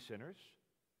as needy sinners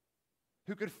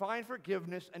who could find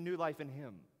forgiveness and new life in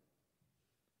him.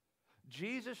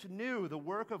 Jesus knew the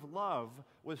work of love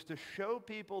was to show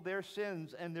people their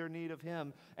sins and their need of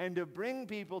him and to bring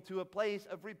people to a place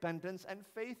of repentance and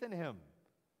faith in him.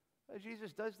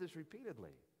 Jesus does this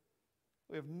repeatedly.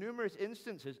 We have numerous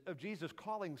instances of Jesus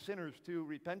calling sinners to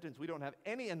repentance. We don't have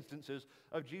any instances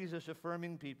of Jesus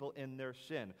affirming people in their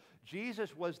sin.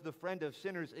 Jesus was the friend of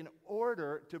sinners in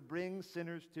order to bring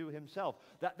sinners to himself,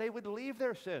 that they would leave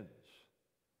their sins,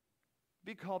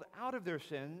 be called out of their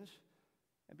sins,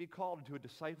 and be called into a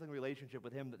discipling relationship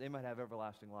with him that they might have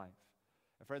everlasting life.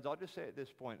 And friends, I'll just say at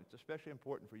this point, it's especially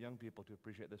important for young people to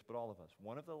appreciate this, but all of us.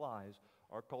 One of the lies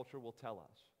our culture will tell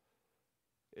us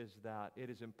is that it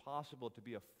is impossible to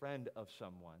be a friend of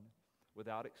someone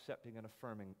without accepting and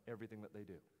affirming everything that they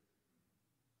do.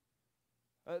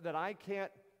 That I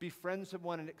can't befriend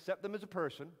someone and accept them as a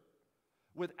person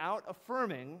without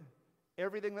affirming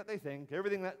everything that they think,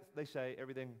 everything that they say,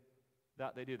 everything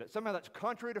that they do. That somehow that's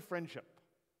contrary to friendship,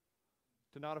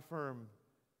 to not affirm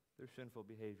their sinful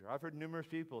behavior. I've heard numerous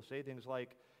people say things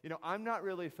like, I'm not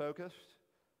really focused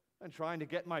on trying to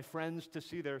get my friends to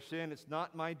see their sin. It's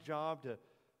not my job to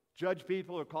judge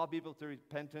people or call people to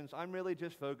repentance. I'm really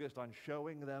just focused on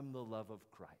showing them the love of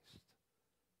Christ.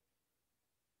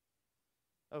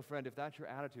 Oh, friend, if that's your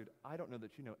attitude, I don't know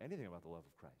that you know anything about the love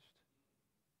of Christ.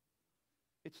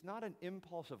 It's not an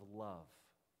impulse of love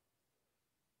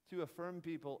to affirm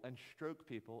people and stroke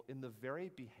people in the very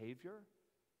behavior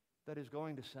that is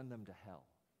going to send them to hell.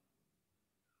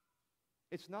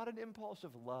 It's not an impulse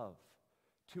of love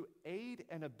to aid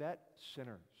and abet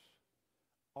sinners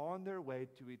on their way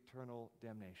to eternal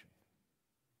damnation.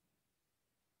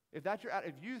 If that's your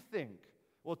attitude, if you think,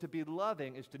 well, to be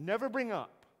loving is to never bring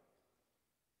up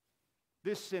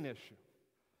this sin issue,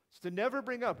 it's to never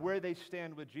bring up where they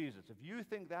stand with Jesus. If you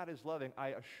think that is loving, I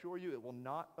assure you it will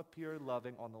not appear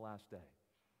loving on the last day.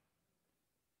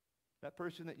 That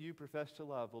person that you profess to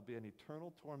love will be in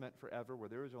eternal torment forever where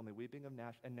there is only weeping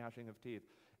and gnashing of teeth,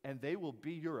 and they will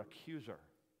be your accuser.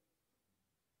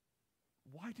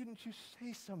 Why didn't you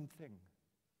say something?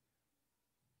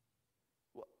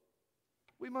 Well,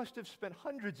 we must have spent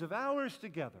hundreds of hours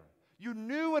together. You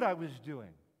knew what I was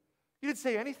doing. You didn't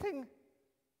say anything.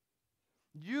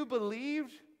 You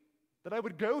believed that I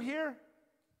would go here.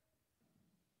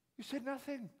 You said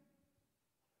nothing.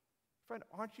 Friend,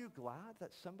 aren't you glad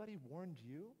that somebody warned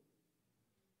you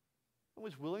and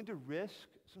was willing to risk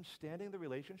some standing in the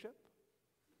relationship?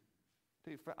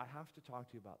 Tell you, friend, I have to talk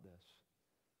to you about this.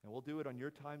 And we'll do it on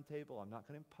your timetable. I'm not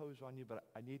going to impose on you, but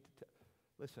I need to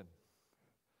listen.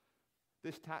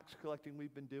 This tax collecting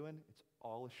we've been doing, it's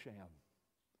all a sham.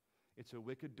 It's a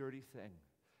wicked, dirty thing.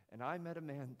 And I met a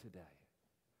man today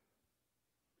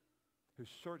who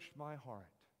searched my heart,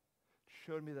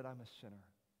 showed me that I'm a sinner,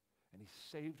 and he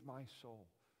saved my soul.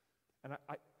 And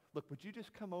I look, would you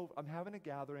just come over? I'm having a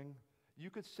gathering. You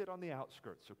could sit on the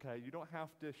outskirts, okay? You don't have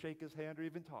to shake his hand or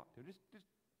even talk to him.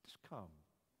 Just come.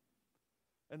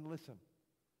 and listen.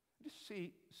 Just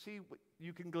see what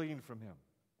you can glean from him.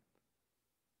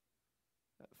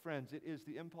 Friends, it is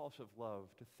the impulse of love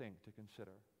to think, to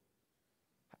consider.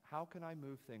 How can I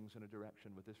move things in a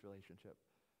direction with this relationship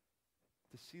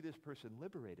to see this person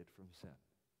liberated from sin?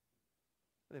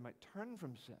 That they might turn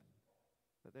from sin,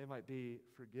 that they might be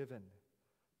forgiven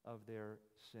of their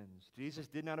sins. Jesus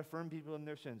did not affirm people in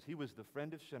their sins. He was the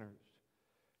friend of sinners.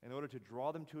 In order to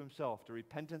draw them to himself, to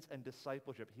repentance and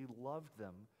discipleship, he loved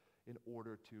them in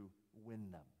order to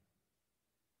win them.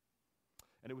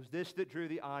 And it was this that drew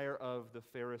the ire of the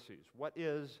Pharisees. What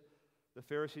is the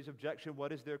Pharisees' objection?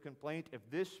 What is their complaint? If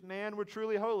this man were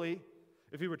truly holy,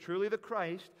 if he were truly the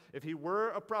Christ, if he were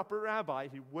a proper rabbi,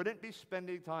 he wouldn't be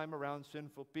spending time around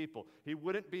sinful people. He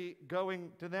wouldn't be going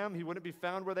to them. He wouldn't be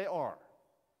found where they are.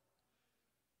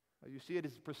 You see, it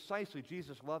is precisely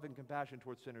Jesus' love and compassion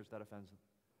towards sinners that offends them.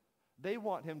 They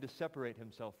want him to separate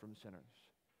himself from sinners,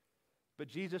 but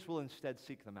Jesus will instead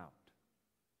seek them out.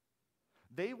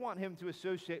 They want him to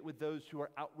associate with those who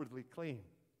are outwardly clean,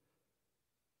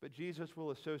 but Jesus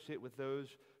will associate with those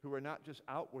who are not just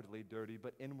outwardly dirty,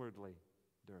 but inwardly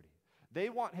dirty. They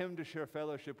want him to share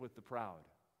fellowship with the proud,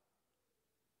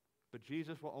 but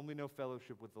Jesus will only know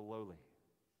fellowship with the lowly.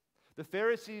 The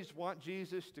Pharisees want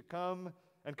Jesus to come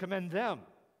and commend them,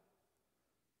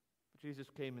 but Jesus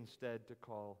came instead to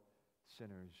call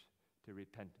sinners to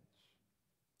repentance.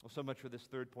 Well, so much for this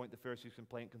third point, the Pharisees'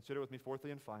 complaint. Consider with me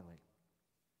fourthly and finally,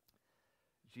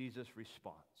 Jesus'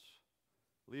 response.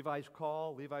 Levi's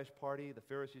call, Levi's party, the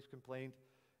Pharisees' complaint,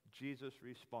 Jesus'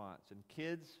 response. And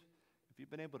kids, if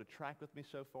you've been able to track with me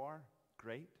so far,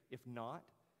 great. If not,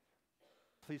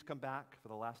 please come back for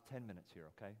the last 10 minutes here,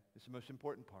 okay? This is the most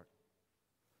important part.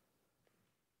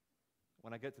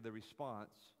 When I get to the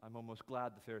response, I'm almost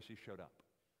glad the Pharisees showed up,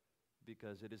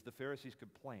 because it is the Pharisees'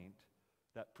 complaint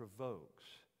that provokes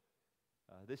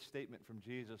this statement from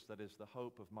Jesus that is the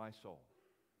hope of my soul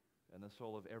and the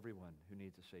soul of everyone who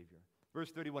needs a Savior.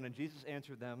 Verse 31, and Jesus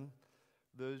answered them,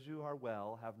 those who are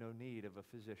well have no need of a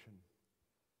physician,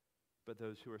 but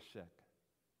those who are sick.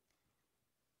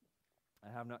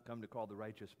 I have not come to call the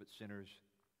righteous, but sinners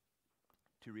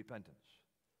to repentance.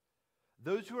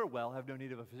 Those who are well have no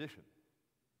need of a physician,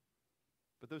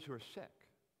 but those who are sick.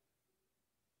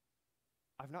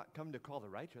 I've not come to call the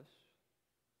righteous,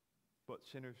 but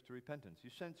sinners to repentance. You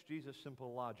sense Jesus'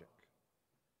 simple logic.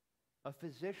 A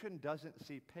physician doesn't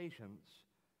see patients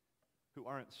who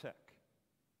aren't sick,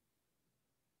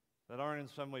 that aren't in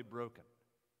some way broken,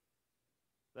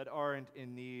 that aren't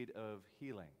in need of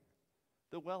healing.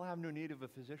 The well have no need of a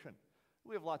physician.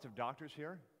 We have lots of doctors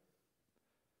here.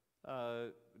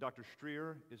 Dr.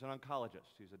 Streer is an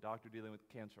oncologist. He's a doctor dealing with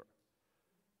cancer.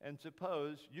 And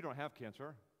suppose you don't have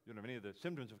cancer, you don't have any of the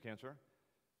symptoms of cancer,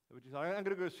 but you say, I'm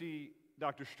going to go see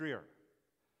Dr. Streer.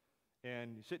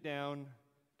 And you sit down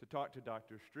to talk to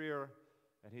Dr. Streer,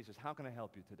 and he says, how can I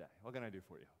help you today? What can I do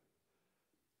for you?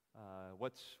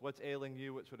 What's ailing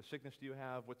you? What sort of sickness do you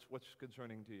have? What's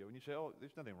concerning to you? And you say, oh,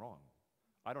 there's nothing wrong.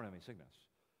 I don't have any sickness.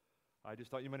 I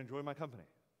just thought you might enjoy my company.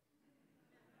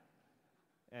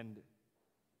 And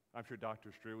I'm sure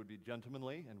Dr. Streer would be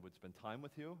gentlemanly and would spend time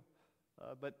with you.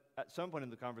 But at some point in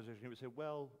the conversation, he would say,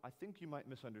 well, I think you might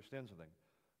misunderstand something.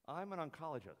 I'm an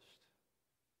oncologist.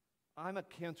 I'm a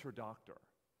cancer doctor.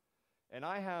 And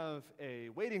I have a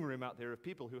waiting room out there of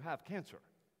people who have cancer.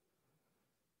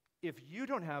 If you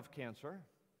don't have cancer,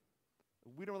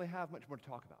 we don't really have much more to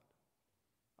talk about.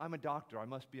 I'm a doctor. I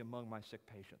must be among my sick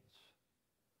patients.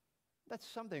 That's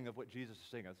something of what Jesus is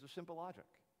saying. It's a simple logic.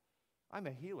 I'm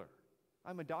a healer.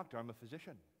 I'm a doctor. I'm a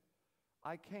physician.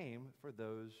 I came for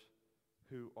those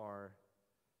who are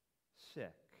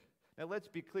sick. Now let's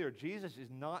be clear. Jesus is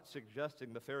not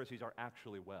suggesting the Pharisees are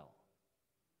actually well.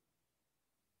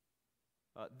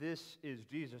 This is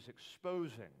Jesus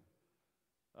exposing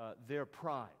their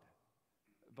pride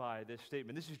by this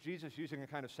statement. This is Jesus using a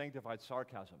kind of sanctified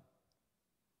sarcasm.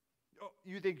 Oh,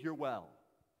 you think you're well.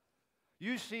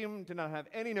 You seem to not have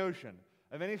any notion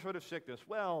of any sort of sickness.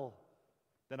 Well,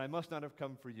 then I must not have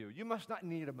come for you. You must not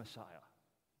need a Messiah.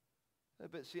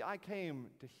 But see, I came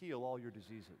to heal all your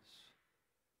diseases.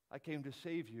 I came to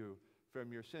save you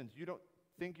from your sins. You don't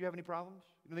think you have any problems?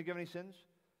 You don't think you have any sins?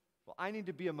 Well, I need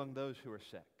to be among those who are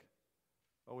sick.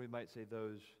 Or we might say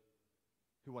those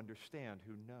who understand,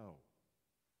 who know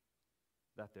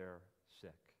that they're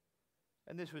sick.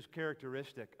 And this was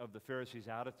characteristic of the Pharisees'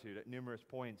 attitude. At numerous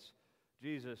points,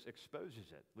 Jesus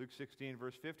exposes it. Luke 16,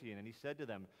 verse 15, and he said to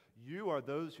them, you are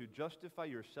those who justify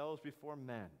yourselves before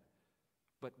men,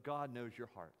 but God knows your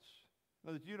hearts. In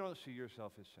other words, you don't see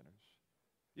yourself as sinners.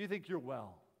 You think you're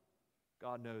well.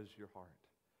 God knows your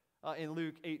heart. In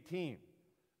Luke 18,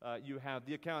 you have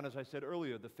the account, as I said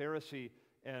earlier, the Pharisee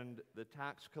and the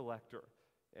tax collector.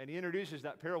 And he introduces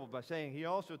that parable by saying he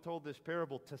also told this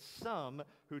parable to some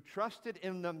who trusted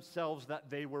in themselves that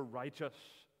they were righteous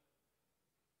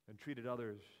and treated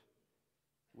others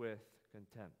with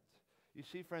contempt. You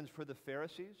see, friends, for the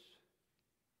Pharisees,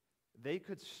 they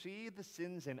could see the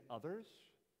sins in others,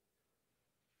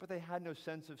 but they had no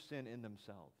sense of sin in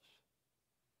themselves.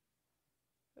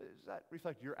 Does that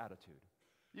reflect your attitude?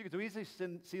 You can so easily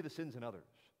see the sins in others,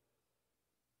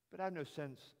 but have no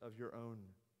sense of your own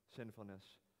sinfulness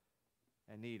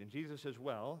and need. And Jesus says,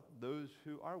 well, those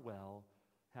who are well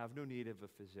have no need of a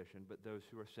physician, but those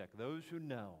who are sick. Those who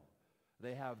know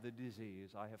they have the disease,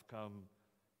 I have come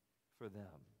for them.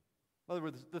 In other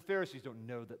words, the Pharisees don't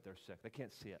know that they're sick. They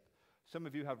can't see it. Some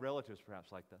of you have relatives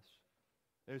perhaps like this.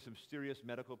 There's some serious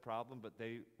medical problem, but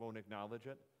they won't acknowledge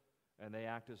it, and they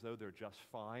act as though they're just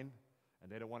fine,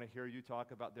 and they don't want to hear you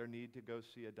talk about their need to go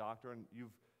see a doctor, and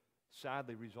you've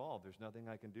sadly resolved, there's nothing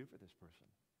I can do for this person.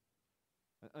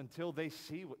 Until they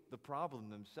see what the problem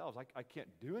themselves, I can't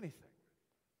do anything.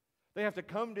 They have to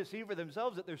come to see for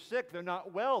themselves that they're sick, they're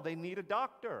not well, they need a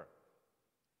doctor.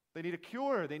 They need a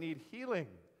cure, they need healing.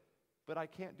 But I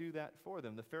can't do that for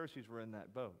them. The Pharisees were in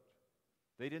that boat.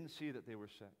 They didn't see that they were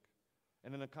sick.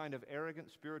 And in a kind of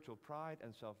arrogant spiritual pride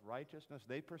and self-righteousness,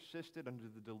 they persisted under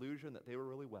the delusion that they were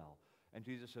really well. And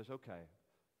Jesus says, okay,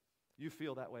 you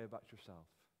feel that way about yourself.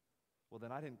 Well,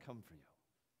 then I didn't come for you.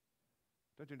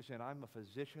 Don't you understand? I'm a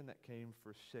physician that came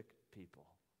for sick people.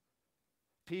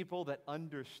 People that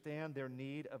understand their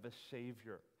need of a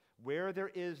Savior. Where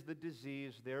there is the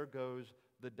disease, there goes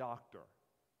the doctor.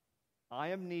 I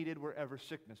am needed wherever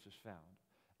sickness is found.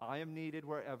 I am needed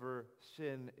wherever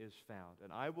sin is found.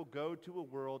 And I will go to a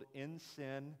world in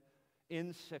sin,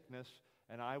 in sickness,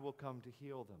 and I will come to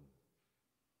heal them.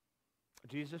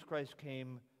 Jesus Christ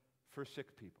came for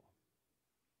sick people.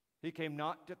 He came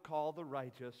not to call the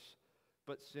righteous,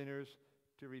 but sinners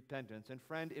to repentance. And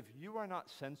friend, if you are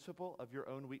not sensible of your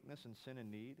own weakness and sin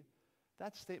and need,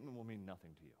 that statement will mean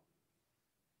nothing to you.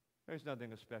 There's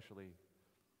nothing especially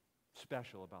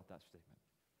special about that statement.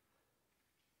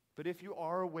 But if you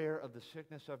are aware of the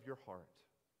sickness of your heart,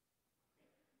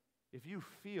 if you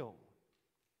feel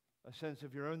a sense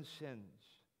of your own sins,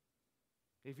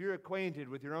 if you're acquainted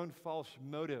with your own false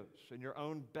motives and your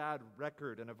own bad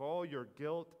record and of all your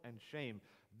guilt and shame,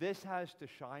 this has to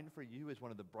shine for you as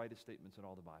one of the brightest statements in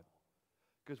all the Bible.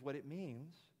 Because what it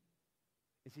means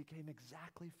is he came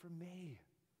exactly for me.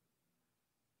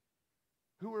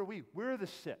 Who are we? We're the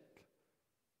sick.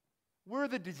 We're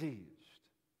the diseased.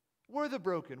 We're the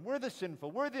broken. We're the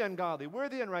sinful. We're the ungodly. We're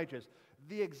the unrighteous.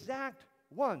 The exact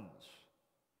ones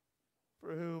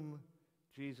for whom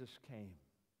Jesus came.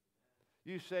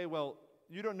 You say, well,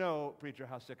 you don't know, preacher,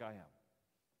 how sick I am.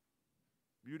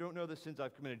 You don't know the sins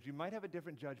I've committed. You might have a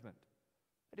different judgment,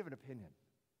 a different opinion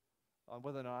on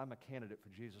whether or not I'm a candidate for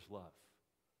Jesus' love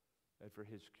and for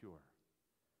his cure.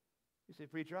 You say,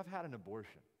 preacher, I've had an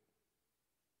abortion.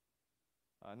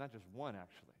 Not just one,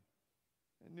 actually.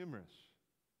 Numerous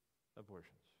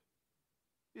abortions.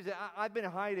 You say, I've been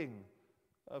hiding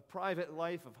a private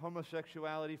life of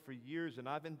homosexuality for years, and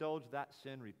I've indulged that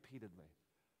sin repeatedly.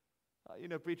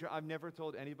 Preacher, I've never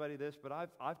told anybody this, but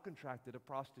I've contracted a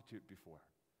prostitute before,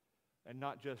 and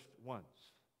not just once.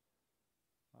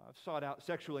 I've sought out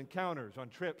sexual encounters on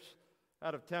trips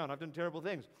out of town. I've done terrible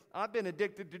things. I've been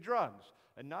addicted to drugs,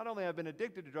 and not only have I been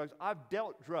addicted to drugs, I've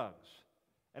dealt drugs,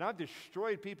 and I've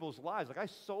destroyed people's lives. Like I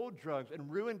sold drugs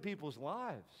and ruined people's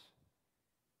lives.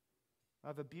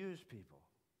 I've abused people.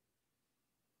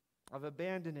 I've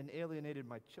abandoned and alienated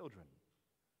my children.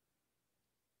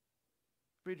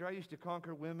 Preacher, I used to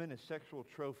conquer women as sexual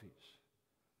trophies,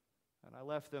 and I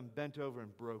left them bent over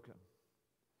and broken.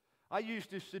 I used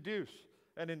to seduce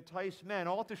and entice men,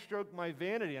 all to stroke my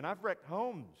vanity, and I've wrecked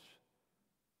homes.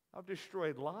 I've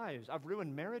destroyed lives. I've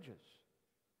ruined marriages.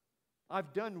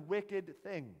 I've done wicked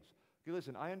things. Okay,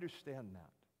 listen, I understand that.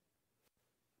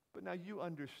 But now you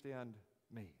understand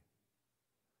me.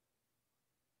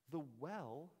 The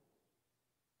well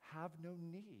have no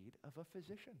need of a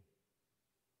physician.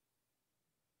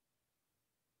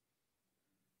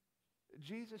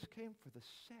 Jesus came for the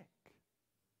sick.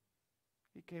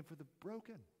 He came for the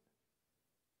broken.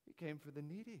 He came for the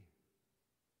needy.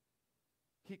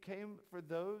 He came for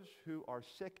those who are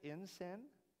sick in sin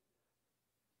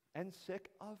and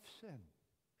sick of sin.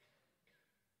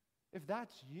 If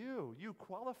that's you, you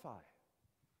qualify.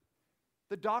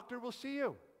 The doctor will see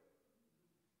you.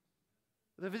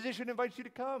 The physician invites you to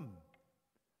come.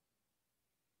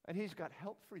 And he's got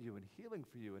help for you and healing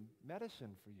for you and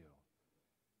medicine for you.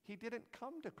 He didn't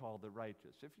come to call the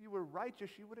righteous. If you were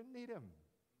righteous, you wouldn't need him.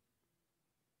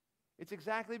 It's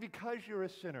exactly because you're a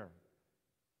sinner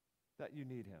that you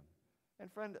need him.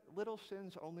 And friend, little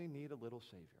sins only need a little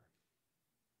Savior.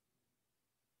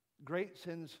 Great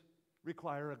sins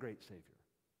require a great Savior.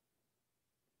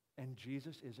 And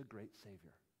Jesus is a great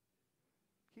Savior.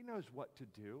 He knows what to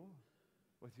do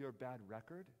with your bad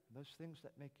record, those things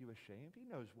that make you ashamed. He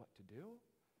knows what to do.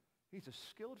 He's a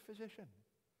skilled physician.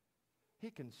 He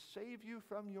can save you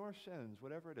from your sins,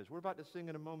 whatever it is. We're about to sing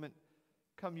in a moment,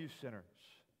 "Come You Sinners."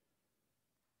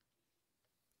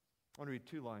 I want to read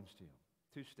 2 lines to you,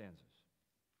 2 stanzas.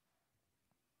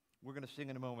 We're going to sing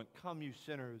in a moment, "Come you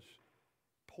sinners,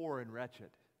 poor and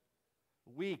wretched,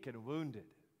 weak and wounded,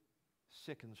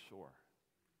 sick and sore.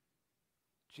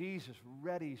 Jesus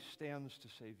ready stands to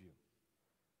save you,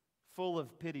 full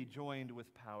of pity joined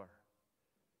with power.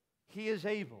 He is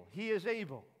able, he is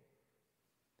able,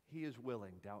 he is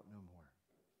willing, doubt no more.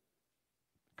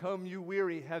 Come you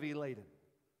weary, heavy laden,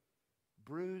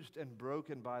 bruised and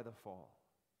broken by the fall.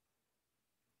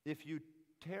 If you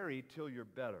tarry till you're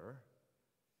better,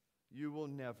 you will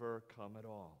never come at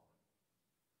all.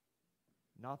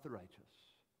 Not the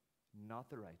righteous, not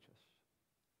the righteous,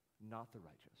 not the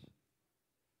righteous.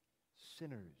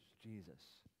 Sinners,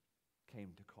 Jesus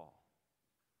came to call."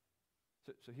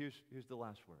 So here's the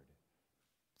last word.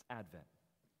 Advent,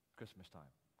 Christmas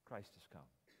time. Christ has come.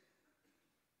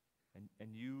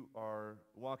 And you are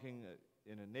walking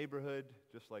in a neighborhood,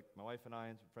 just like my wife and I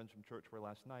and some friends from church were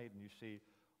last night, and you see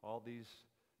all these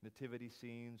nativity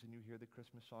scenes, and you hear the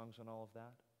Christmas songs and all of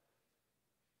that.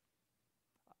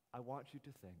 I want you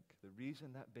to think the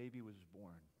reason that baby was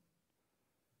born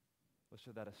was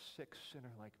so that a sick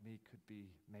sinner like me could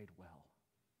be made well.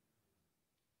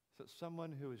 So that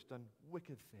someone who has done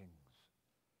wicked things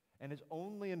and has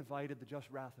only invited the just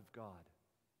wrath of God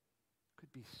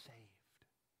could be saved.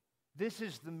 This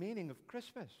is the meaning of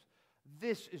Christmas.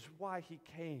 This is why he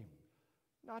came,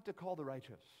 not to call the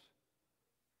righteous,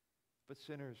 but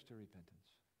sinners to repentance.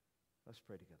 Let's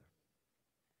pray together.